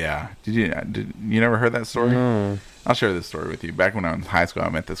 What? Yeah. Did you never heard that story? No. I'll share this story with you. Back when I was in high school, I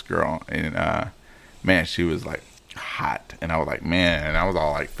met this girl, and man, she was like hot, and I was like, man, and I was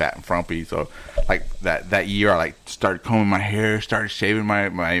all like fat and frumpy. So like that year, I like started combing my hair, started shaving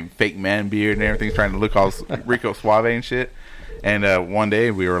my fake man beard and everything, trying to look all Rico Suave and shit. And one day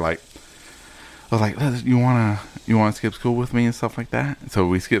we were like, I was like, you wanna skip school with me and stuff like that? So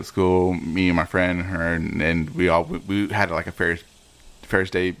we skipped school, me and my friend and her, and we had like a Ferris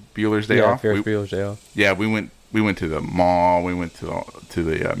Day, Bueller's Day off. Ferris Bueller's Day off. Yeah, we went to the mall. We went to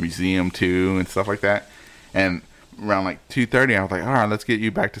the museum too and stuff like that. And around like 2:30, I was like, all right, let's get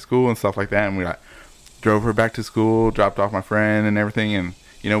you back to school and stuff like that. And we like drove her back to school, dropped off my friend and everything. And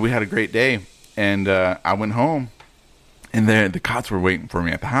we had a great day. And I went home, and the cops were waiting for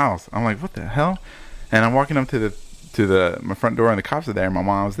me at the house. I'm like, what the hell? And I'm walking up to my front door, and the cops are there. My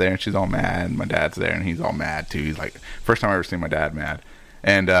mom's there, and she's all mad. And my dad's there, and he's all mad too. He's like, first time I ever seen my dad mad.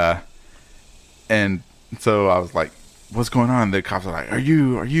 And so I was like, what's going on? The cops are like, are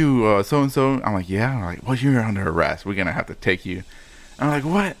you so-and-so? I'm like, yeah. I'm like, well, you're under arrest. We're going to have to take you. I'm like,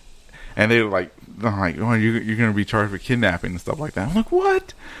 what? And they're like, oh, you're going to be charged with kidnapping and stuff like that. I'm like,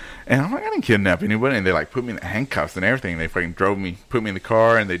 what? And I'm like, I didn't kidnap anybody. And they like put me in the handcuffs and everything. They fucking put me in the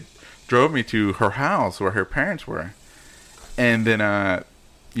car, and they drove me to her house where her parents were. And then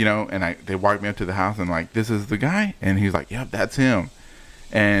they walked me up to the house and like, this is the guy, and he's like, yep, that's him.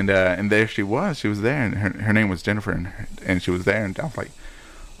 And there she was there, and her name was Jennifer, and she was there, and I was like,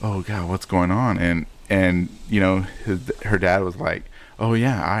 oh God, what's going on? And her dad was like, oh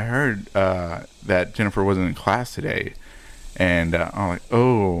yeah, I heard that Jennifer wasn't in class today. And I'm like,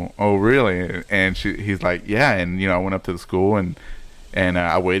 oh really? And he's like, yeah. And I went up to the school and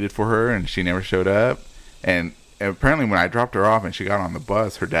I waited for her, and she never showed up. And apparently when I dropped her off and she got on the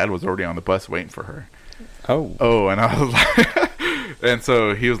bus, her dad was already on the bus waiting for her. Oh, and I was like, and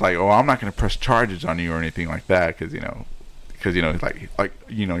so he was like, oh, I'm not going to press charges on you or anything like that, because he's like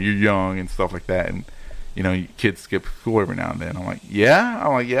you're young and stuff like that, and kids skip school every now and then. I'm like,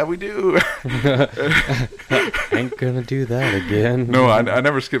 yeah, we do. Ain't gonna do that again. No, I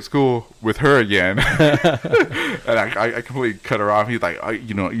never skipped school with her again. And I completely cut her off. He's like,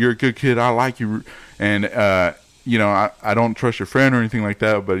 you're a good kid. I like you, and I don't trust your friend or anything like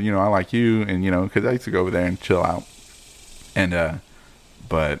that, but I like you, and because I used to go over there and chill out. And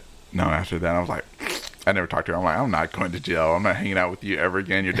but no, after that I was like, I never talked to her. I'm like, I'm not going to jail. I'm not hanging out with you ever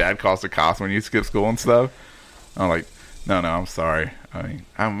again. Your dad calls the cops when you skip school and stuff. I'm like, no, I'm sorry. I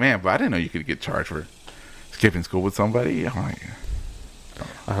mean, but I didn't know you could get charged for skipping school with somebody. I'm like,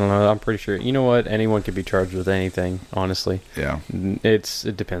 I don't know. I'm pretty sure. You know what? Anyone could be charged with anything, honestly. Yeah. It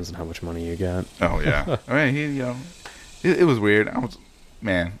depends on how much money you got. Oh, yeah. I mean, it was weird.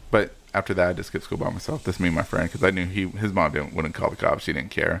 But after that, I just skipped school by myself. Just me and my friend, because I knew his mom wouldn't call the cops. She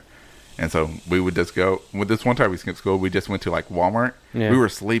didn't care. And so we would just go. With this one time we skipped school, we just went to like Walmart. Yeah. We were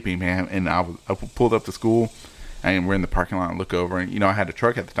sleeping, man, and I pulled up to school, and we're in the parking lot and look over, and I had a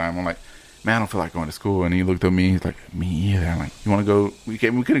truck at the time. I'm like, man, I don't feel like going to school. And he looked at me. He's like, me either. I'm like, you want to go?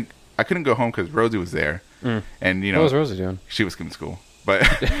 I couldn't go home because Rosie was there, and what was Rosie doing? She was skipping school, but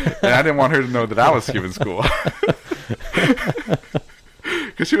and I didn't want her to know that I was skipping school.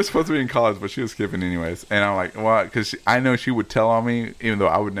 Because she was supposed to be in college, but she was skipping anyways. And I'm like, well, because I know she would tell on me, even though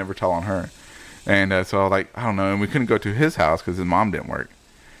I would never tell on her. And so I was like, I don't know. And we couldn't go to his house because his mom didn't work.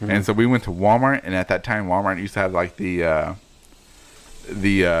 Mm-hmm. And so we went to Walmart. And at that time, Walmart used to have like the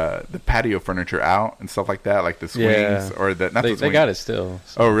patio furniture out and stuff like that, like the swings or the not the swings. They got it still.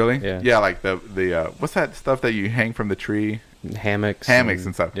 So. Oh, really? Yeah. Like the what's that stuff that you hang from the tree? Hammocks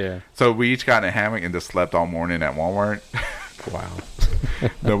and stuff. Yeah. So we each got in a hammock and just slept all morning at Walmart. Wow.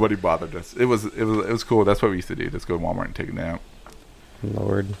 Nobody bothered us. It was cool. That's what we used to do. Just go to Walmart and take a nap.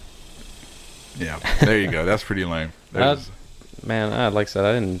 Lord. Yeah. There you go. That's pretty lame. Man, like I said,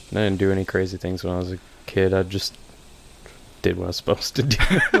 I didn't do any crazy things when I was a kid. I just did what I was supposed to do.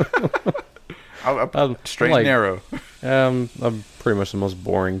 I'm straight and narrow. I'm pretty much the most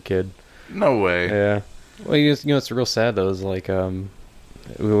boring kid. No way. Yeah. Well, it's real sad though. Is like it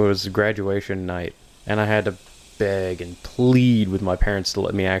was graduation night, and I had to beg and plead with my parents to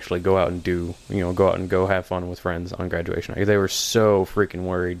let me actually go out and go have fun with friends on graduation night. They were so freaking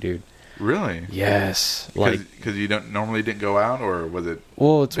worried, dude. Really? Yes. Because you didn't go out, or was it?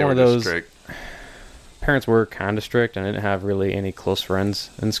 Well, it's one of those. Strict? Parents were kind of strict, and I didn't have really any close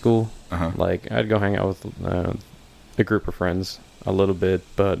friends in school. Uh-huh. Like I'd go hang out with a group of friends a little bit,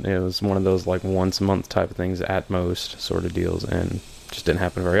 but it was one of those like once a month type of things at most sort of deals, and just didn't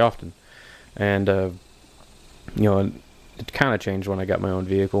happen very often. And it kind of changed when I got my own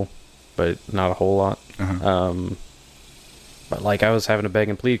vehicle, but not a whole lot. Uh-huh. But like I was having to beg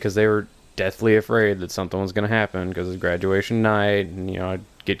and plead because they were deathly afraid that something was going to happen because it's graduation night, and I'd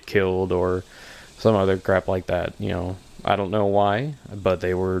get killed or some other crap like that. I don't know why, but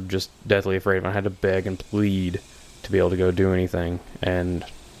they were just deathly afraid. I had to beg and plead to be able to go do anything, and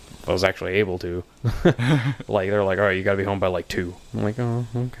I was actually able to. Like they're like, all right, you got to be home by like 2. I'm like, oh,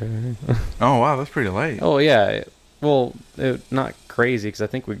 okay. Oh wow, that's pretty late. Oh yeah, well, not crazy because I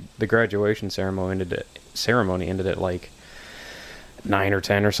think the graduation ceremony ended at like 9 or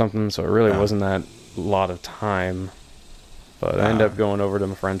 10 or something, so it really wasn't that lot of time. But I ended up going over to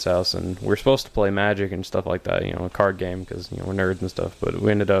my friend's house, and we were supposed to play Magic and stuff like that, a card game, because we're nerds and stuff. But we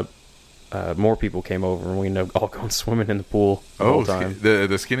ended up more people came over, and we ended up all going swimming in the pool the whole time.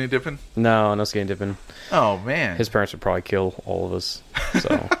 The skinny dipping? No skinny dipping. Oh man, his parents would probably kill all of us,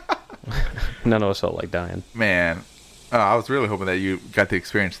 so none of us felt like dying. Man, I was really hoping that you got to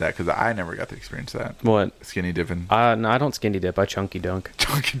experience that, because I never got to experience that. What? Skinny dipping? No, I don't skinny dip. I chunky dunk.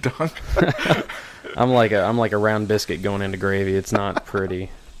 Chunky dunk. I'm like a round biscuit going into gravy. It's not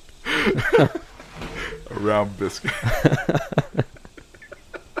pretty. A round biscuit.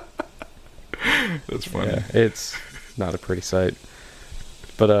 That's funny. Yeah, it's not a pretty sight.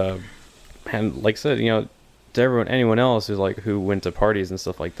 But and like I said, to anyone else who went to parties and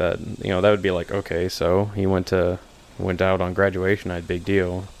stuff like that, that would be like, okay, so he went to went out on graduation night, big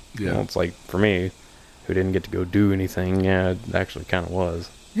deal. Yeah. Well, it's like, for me, who didn't get to go do anything, yeah, it actually kind of was.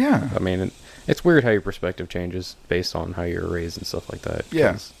 Yeah. I mean, it's weird how your perspective changes based on how you were raised and stuff like that.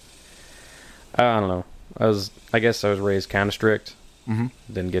 Yeah. 'Cause, I don't know. I guess I was raised kind of strict. Mm-hmm.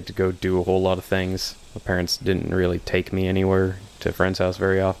 Didn't get to go do a whole lot of things. My parents didn't really take me anywhere to a friend's house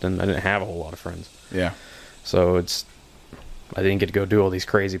very often. I didn't have a whole lot of friends. Yeah. So I didn't get to go do all these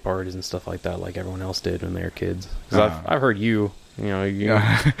crazy parties and stuff like that like everyone else did when they were kids. Because I've heard you like I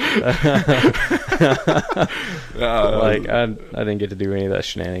didn't get to do any of that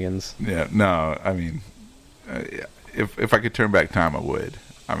shenanigans. Yeah. No, I mean, if I could turn back time, I would.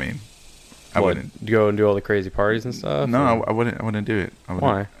 I mean, I wouldn't go and do all the crazy parties and stuff. No, I wouldn't. I wouldn't do it.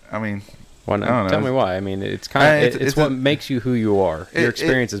 Why? I mean, why not? I don't know. Tell me why. I mean, it's kind of it's what a, makes you who you are. Your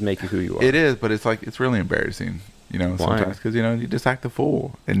experiences make you who you are. It is, but it's like it's really embarrassing, you know, sometimes because you know you just act a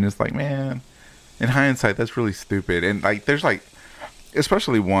fool, and it's like, man, in hindsight, that's really stupid. And like, there's like,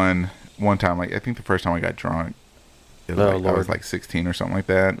 especially one time, like I think the first time I got drunk, it was I was like 16 or something like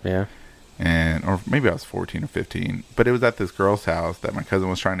that. Yeah. And or maybe I was 14 or 15, but it was at this girl's house that my cousin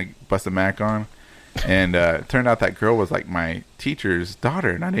was trying to bust a Mac on, and it turned out that girl was like my teacher's daughter,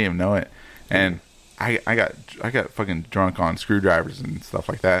 and I didn't even know it. And I got fucking drunk on screwdrivers and stuff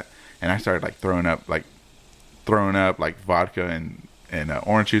like that, and I started like throwing up like vodka and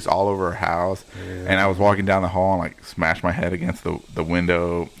orange juice all over her house. Yeah. And I was walking down the hall and like smashed my head against the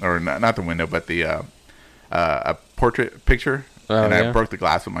window, or not the window, but the a portrait picture, and I broke the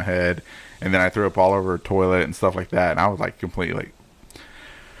glass with my head. And then I threw up all over her toilet and stuff like that. And I was like completely like,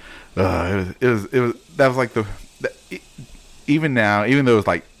 it was that was like even now, even though it was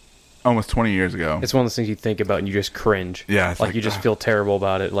like almost 20 years ago. It's one of those things you think about and you just cringe. Yeah. Like you just feel terrible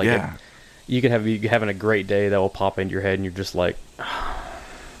about it. Like you can be having a great day that will pop into your head and you're just like, I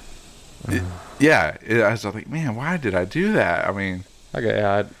was like, man, why did I do that? I mean, okay,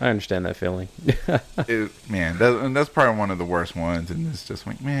 I understand that feeling. That's probably one of the worst ones. And it's just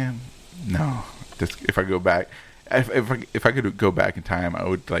like, man, no. Just if I go back, if I could go back in time, I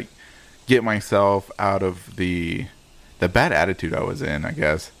would like get myself out of the bad attitude I was in, I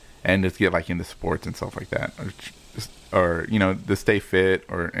guess, and just get like into sports and stuff like that, or you know, to stay fit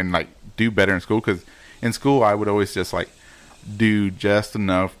and like do better in school. Because in school, I would always just like do just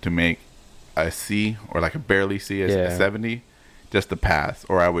enough to make a C or like a barely C, a 70, just to pass,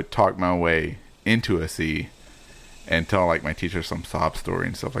 or I would talk my way into a C and tell like my teacher some sob story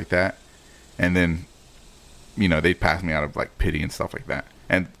and stuff like that. And then, you know, they'd pass me out of like pity and stuff like that.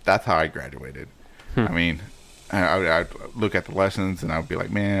 And that's how I graduated. I mean, I'd look at the lessons and I'd be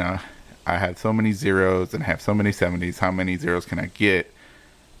like, man, I had so many zeros and I have so many 70s. How many zeros can I get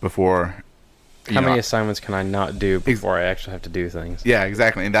before? How many assignments can I not do before I actually have to do things? Yeah,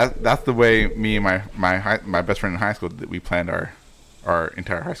 exactly. And that's the way me and my best friend in high school, we planned our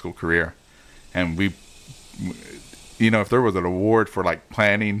entire high school career. And we, you know, if there was an award for like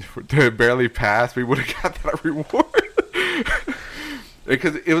planning to barely pass, we would have got that reward.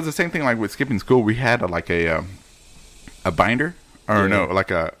 Because it was the same thing like with skipping school. We had a binder, or no,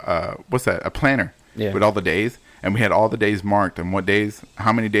 like a planner with all the days, and we had all the days marked and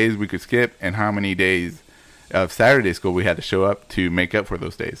how many days we could skip, and how many days of Saturday school we had to show up to make up for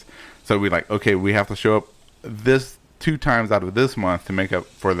those days. So we like, okay, we have to show up this 2 times out of this month to make up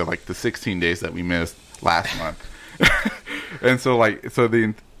for the 16 days that we missed last month. And so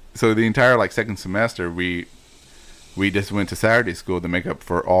the entire like second semester we just went to Saturday school to make up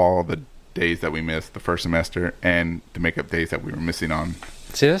for all the days that we missed the first semester, and to make up days that we were missing on.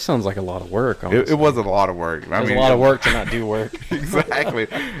 See, that sounds like a lot of work. It was a lot of work. It was a lot of work to not do work. Exactly.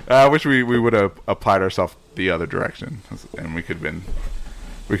 I wish we would have applied ourselves the other direction, and we could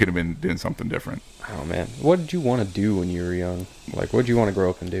have been doing something different. Oh man, what did you want to do when you were young? Like, what did you want to grow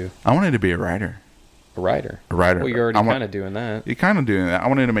up and do? I wanted to be a writer. A writer. Well, you're already kind of doing that. You're kind of doing that. I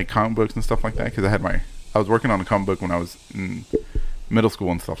wanted to make comic books and stuff like that because I was working on a comic book when I was in middle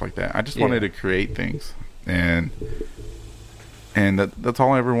school and stuff like that. I just wanted to create things, and that's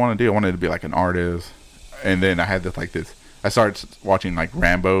all I ever wanted to do. I wanted to be like an artist, and then I had this. I started watching like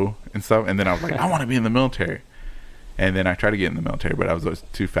Rambo and stuff, and then I was like, I want to be in the military. And then I tried to get in the military, but I was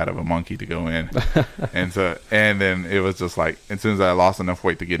too fat of a monkey to go in. and then it was just like, as soon as I lost enough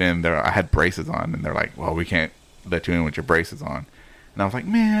weight to get in there, I had braces on, and they're like, well, we can't let you in with your braces on. And I was like,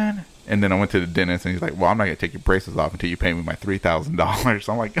 man. And then I went to the dentist, and he's like, well, I'm not going to take your braces off until you pay me my $3,000.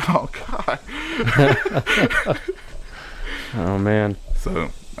 So I'm like, oh, God. Oh, man. So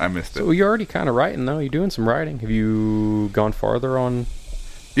I missed it. So you're already kind of writing, though. You're doing some writing. Have you gone farther on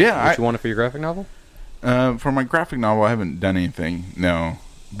what you wanted for your graphic novel? For my graphic novel, I haven't done anything, no.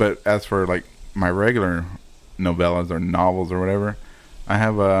 But as for like my regular novellas or novels or whatever. I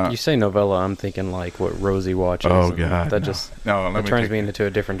have You say novella, I'm thinking like what Rosie watches. Oh and God, that no. just No, let that me turns take me it. into a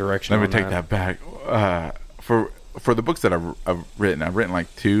different direction. Let me on take that back. For the books that I've written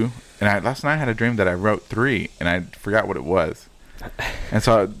like 2, and last night I had a dream that I wrote 3, and I forgot what it was, and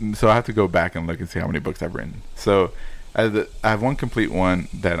so I have to go back and look and see how many books I've written. So I have one complete one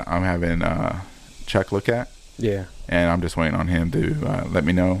that I'm having Chuck look at, Yeah. and I'm just waiting on him to let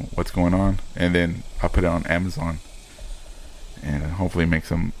me know what's going on, and then I'll put it on Amazon, and hopefully make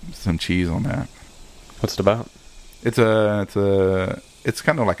some cheese on that. What's it about? It's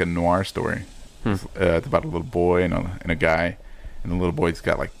kind of like a noir story. It's about a little boy and a guy, and the little boy's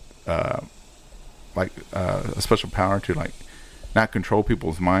got a special power to like not control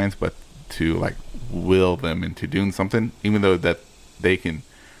people's minds, but to like will them into doing something, even though that they can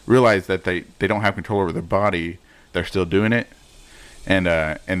realize that they don't have control over their body, they're still doing it, and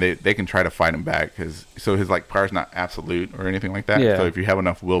they can try to fight him back, so his like power's not absolute or anything like that. Yeah. So if you have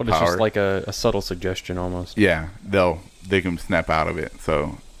enough willpower, It's just like a subtle suggestion almost. yeah, they can snap out of it.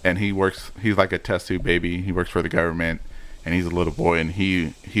 So, and he's like a test tube baby. He works for the government, and he's a little boy, and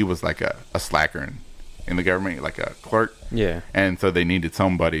he was like a slacker in the government, like a clerk. Yeah. And so they needed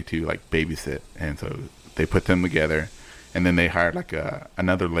somebody to like babysit, and so they put them together, and then they hired like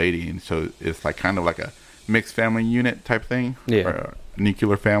another lady, and so it's like kind of like a mixed family unit type thing, Yeah. or a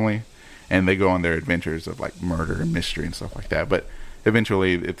nuclear family, and they go on their adventures of like murder and mystery and stuff like that. But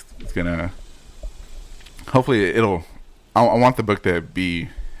eventually, it's gonna. Hopefully, I want the book to be,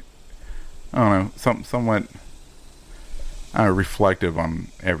 I don't know, somewhat reflective on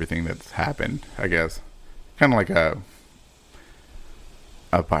everything that's happened, I guess. Kind of like a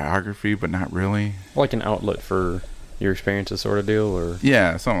biography, but not really. Like an outlet for your experiences sort of deal, or...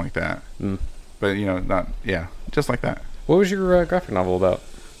 Yeah, something like that. Mm. But, just like that. What was your graphic novel about?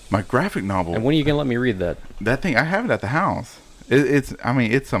 My graphic novel. And when are you going to let me read that? That thing, I have it at the house.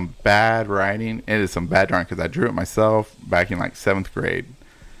 It's some bad writing. It is some bad drawing, because I drew it myself back in like 7th grade.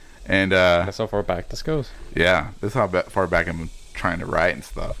 And, That's how far back this goes. yeah, this is how far back I'm trying to write and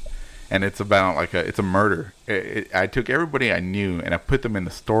stuff. And it's about it's a murder. I took everybody I knew and I put them in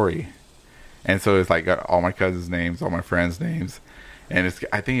the story. And so it's like got all my cousins' names, all my friends' names. And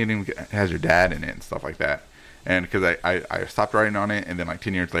I think it even has your dad in it and stuff like that. And because I stopped writing on it, and then like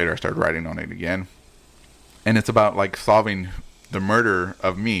 10 years later I started writing on it again. And it's about like solving the murder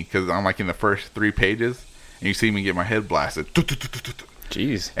of me, because I'm like in the first 3 pages, and you see me get my head blasted.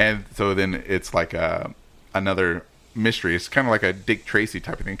 Jeez. And so then it's like another mystery. It's kind of like a Dick Tracy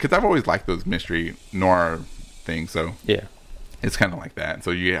type of thing, because I've always liked those mystery noir things. So Yeah. it's kind of like that.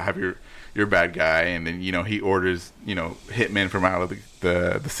 So you have your bad guy, and then he orders hitmen from out of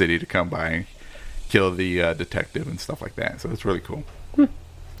the city to come by and kill the detective and stuff like that. So it's really cool.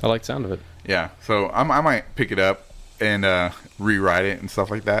 I like the sound of it. Yeah, so I might pick it up and rewrite it and stuff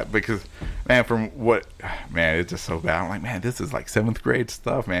like that, because it's just so bad. I'm like, man, this is like 7th grade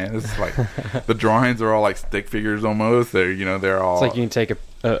stuff, man. This is like the drawings are all like stick figures almost. They're all. It's like you can take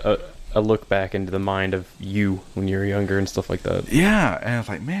a look back into the mind of you when you were younger and stuff like that. Yeah, and I was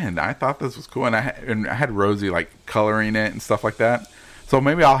like, man, I thought this was cool, and I had Rosie like coloring it and stuff like that. So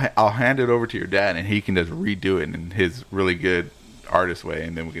maybe I'll hand it over to your dad, and he can just redo it in his really good artist way,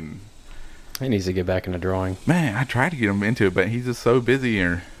 and then we can. He needs to get back into drawing. Man, I tried to get him into it, but he's just so busy,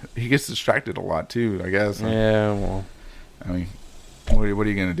 or he gets distracted a lot too, I guess. Yeah, well. I mean, what are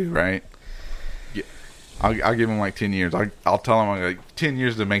you gonna do, right? Yeah, I'll give him like 10 years. I'll tell him I'm like 10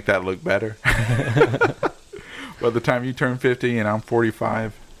 years to make that look better. By the time you turn 50 and I'm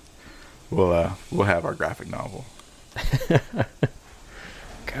 45, we'll have our graphic novel.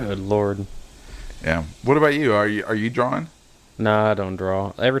 Good Lord. Yeah. What about you? Are you drawing? Nah, I don't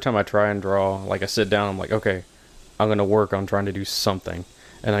draw. Every time I try and draw, like I sit down, I'm like, okay, I'm gonna work on trying to do something,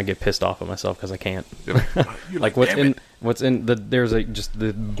 and I get pissed off at myself because I can't. You're Like there's just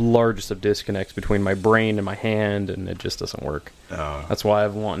the largest of disconnects between my brain and my hand, and it just doesn't work. That's why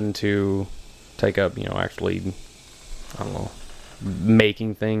I've wanted to take up, actually, I don't know,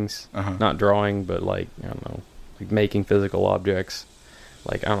 making things, not drawing, but like, I don't know, like making physical objects.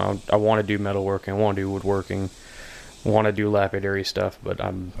 Like, I don't know, I want to do metalworking, I want to do woodworking, I want to do lapidary stuff, but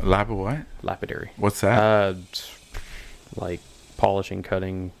I'm... What? Lapidary. What's that? Like polishing,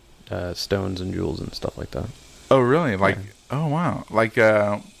 cutting stones and jewels and stuff like that. Oh, really? Like, oh, wow. Like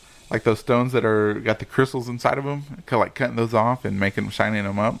those stones that got the crystals inside of them? Like cutting those off and shining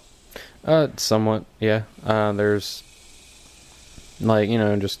them up? Somewhat, yeah. There's, like,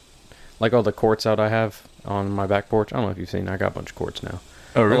 just like all the quartz out I have on my back porch. I don't know if you've seen, I got a bunch of quartz now.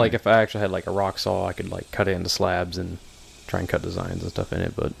 Oh, really? But, like, if I actually had, like, a rock saw, I could, like, cut it into slabs and try and cut designs and stuff in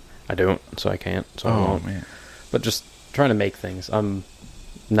it, but I don't, so I can't, so I won't. Man. but just trying to make things. I'm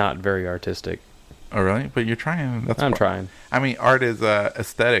not very artistic. Oh, really? But you're trying. I'm trying. I mean, art is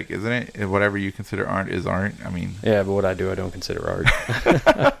aesthetic, isn't it? And whatever you consider art is art. I mean, Yeah, but what I do, I don't consider art.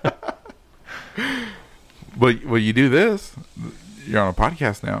 but you do this. You're on a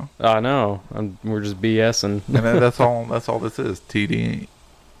podcast now, I know. We're just BSing. and that's all. That's all this is. TDMR.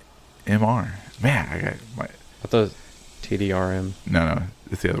 Man, I got my. I thought TDRM. No,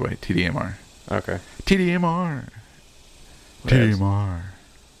 it's the other way. TDMR. Okay. TDMR. Yes. TDMR.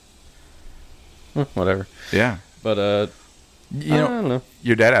 Whatever. Yeah. But You I know, don't know.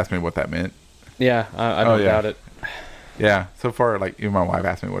 your dad asked me what that meant. Yeah, I don't yeah. doubt it. Yeah. So far, like even my wife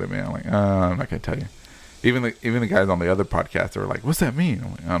asked me what it meant. I'm like, I'm not gonna tell you. Even the guys on the other podcast are like, "What's that mean?"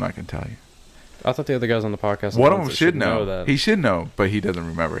 I'm like, I'm not gonna tell you. I thought the other guys on the podcast. One the of them ones that should know. that. He should know, but he doesn't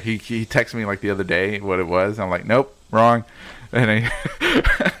remember. He texted me like the other day what it was. I'm like, nope, wrong. And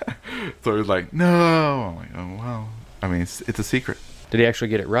so he was like, no. I'm like, oh well. I mean, it's a secret. Did he actually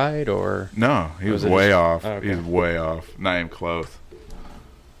get it right, or No, he was Was it way just- off. oh, okay. He was way off. Not even close.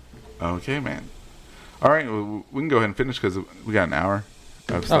 Okay, man. All right, well, we can go ahead and finish because we got an hour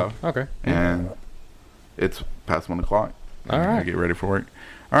of stuff, okay. and it's past 1 o'clock. All I gotta right. get ready for work.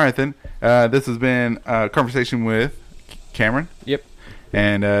 All right, then. This has been a conversation with Cameron. Yep.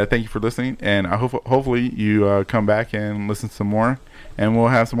 And thank you for listening. And I hopefully you come back and listen some more, and we'll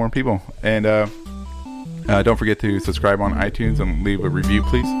have some more people. And don't forget to subscribe on iTunes and leave a review,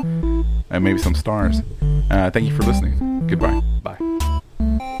 please, and maybe some stars. Thank you for listening. Goodbye.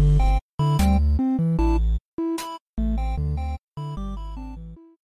 Bye.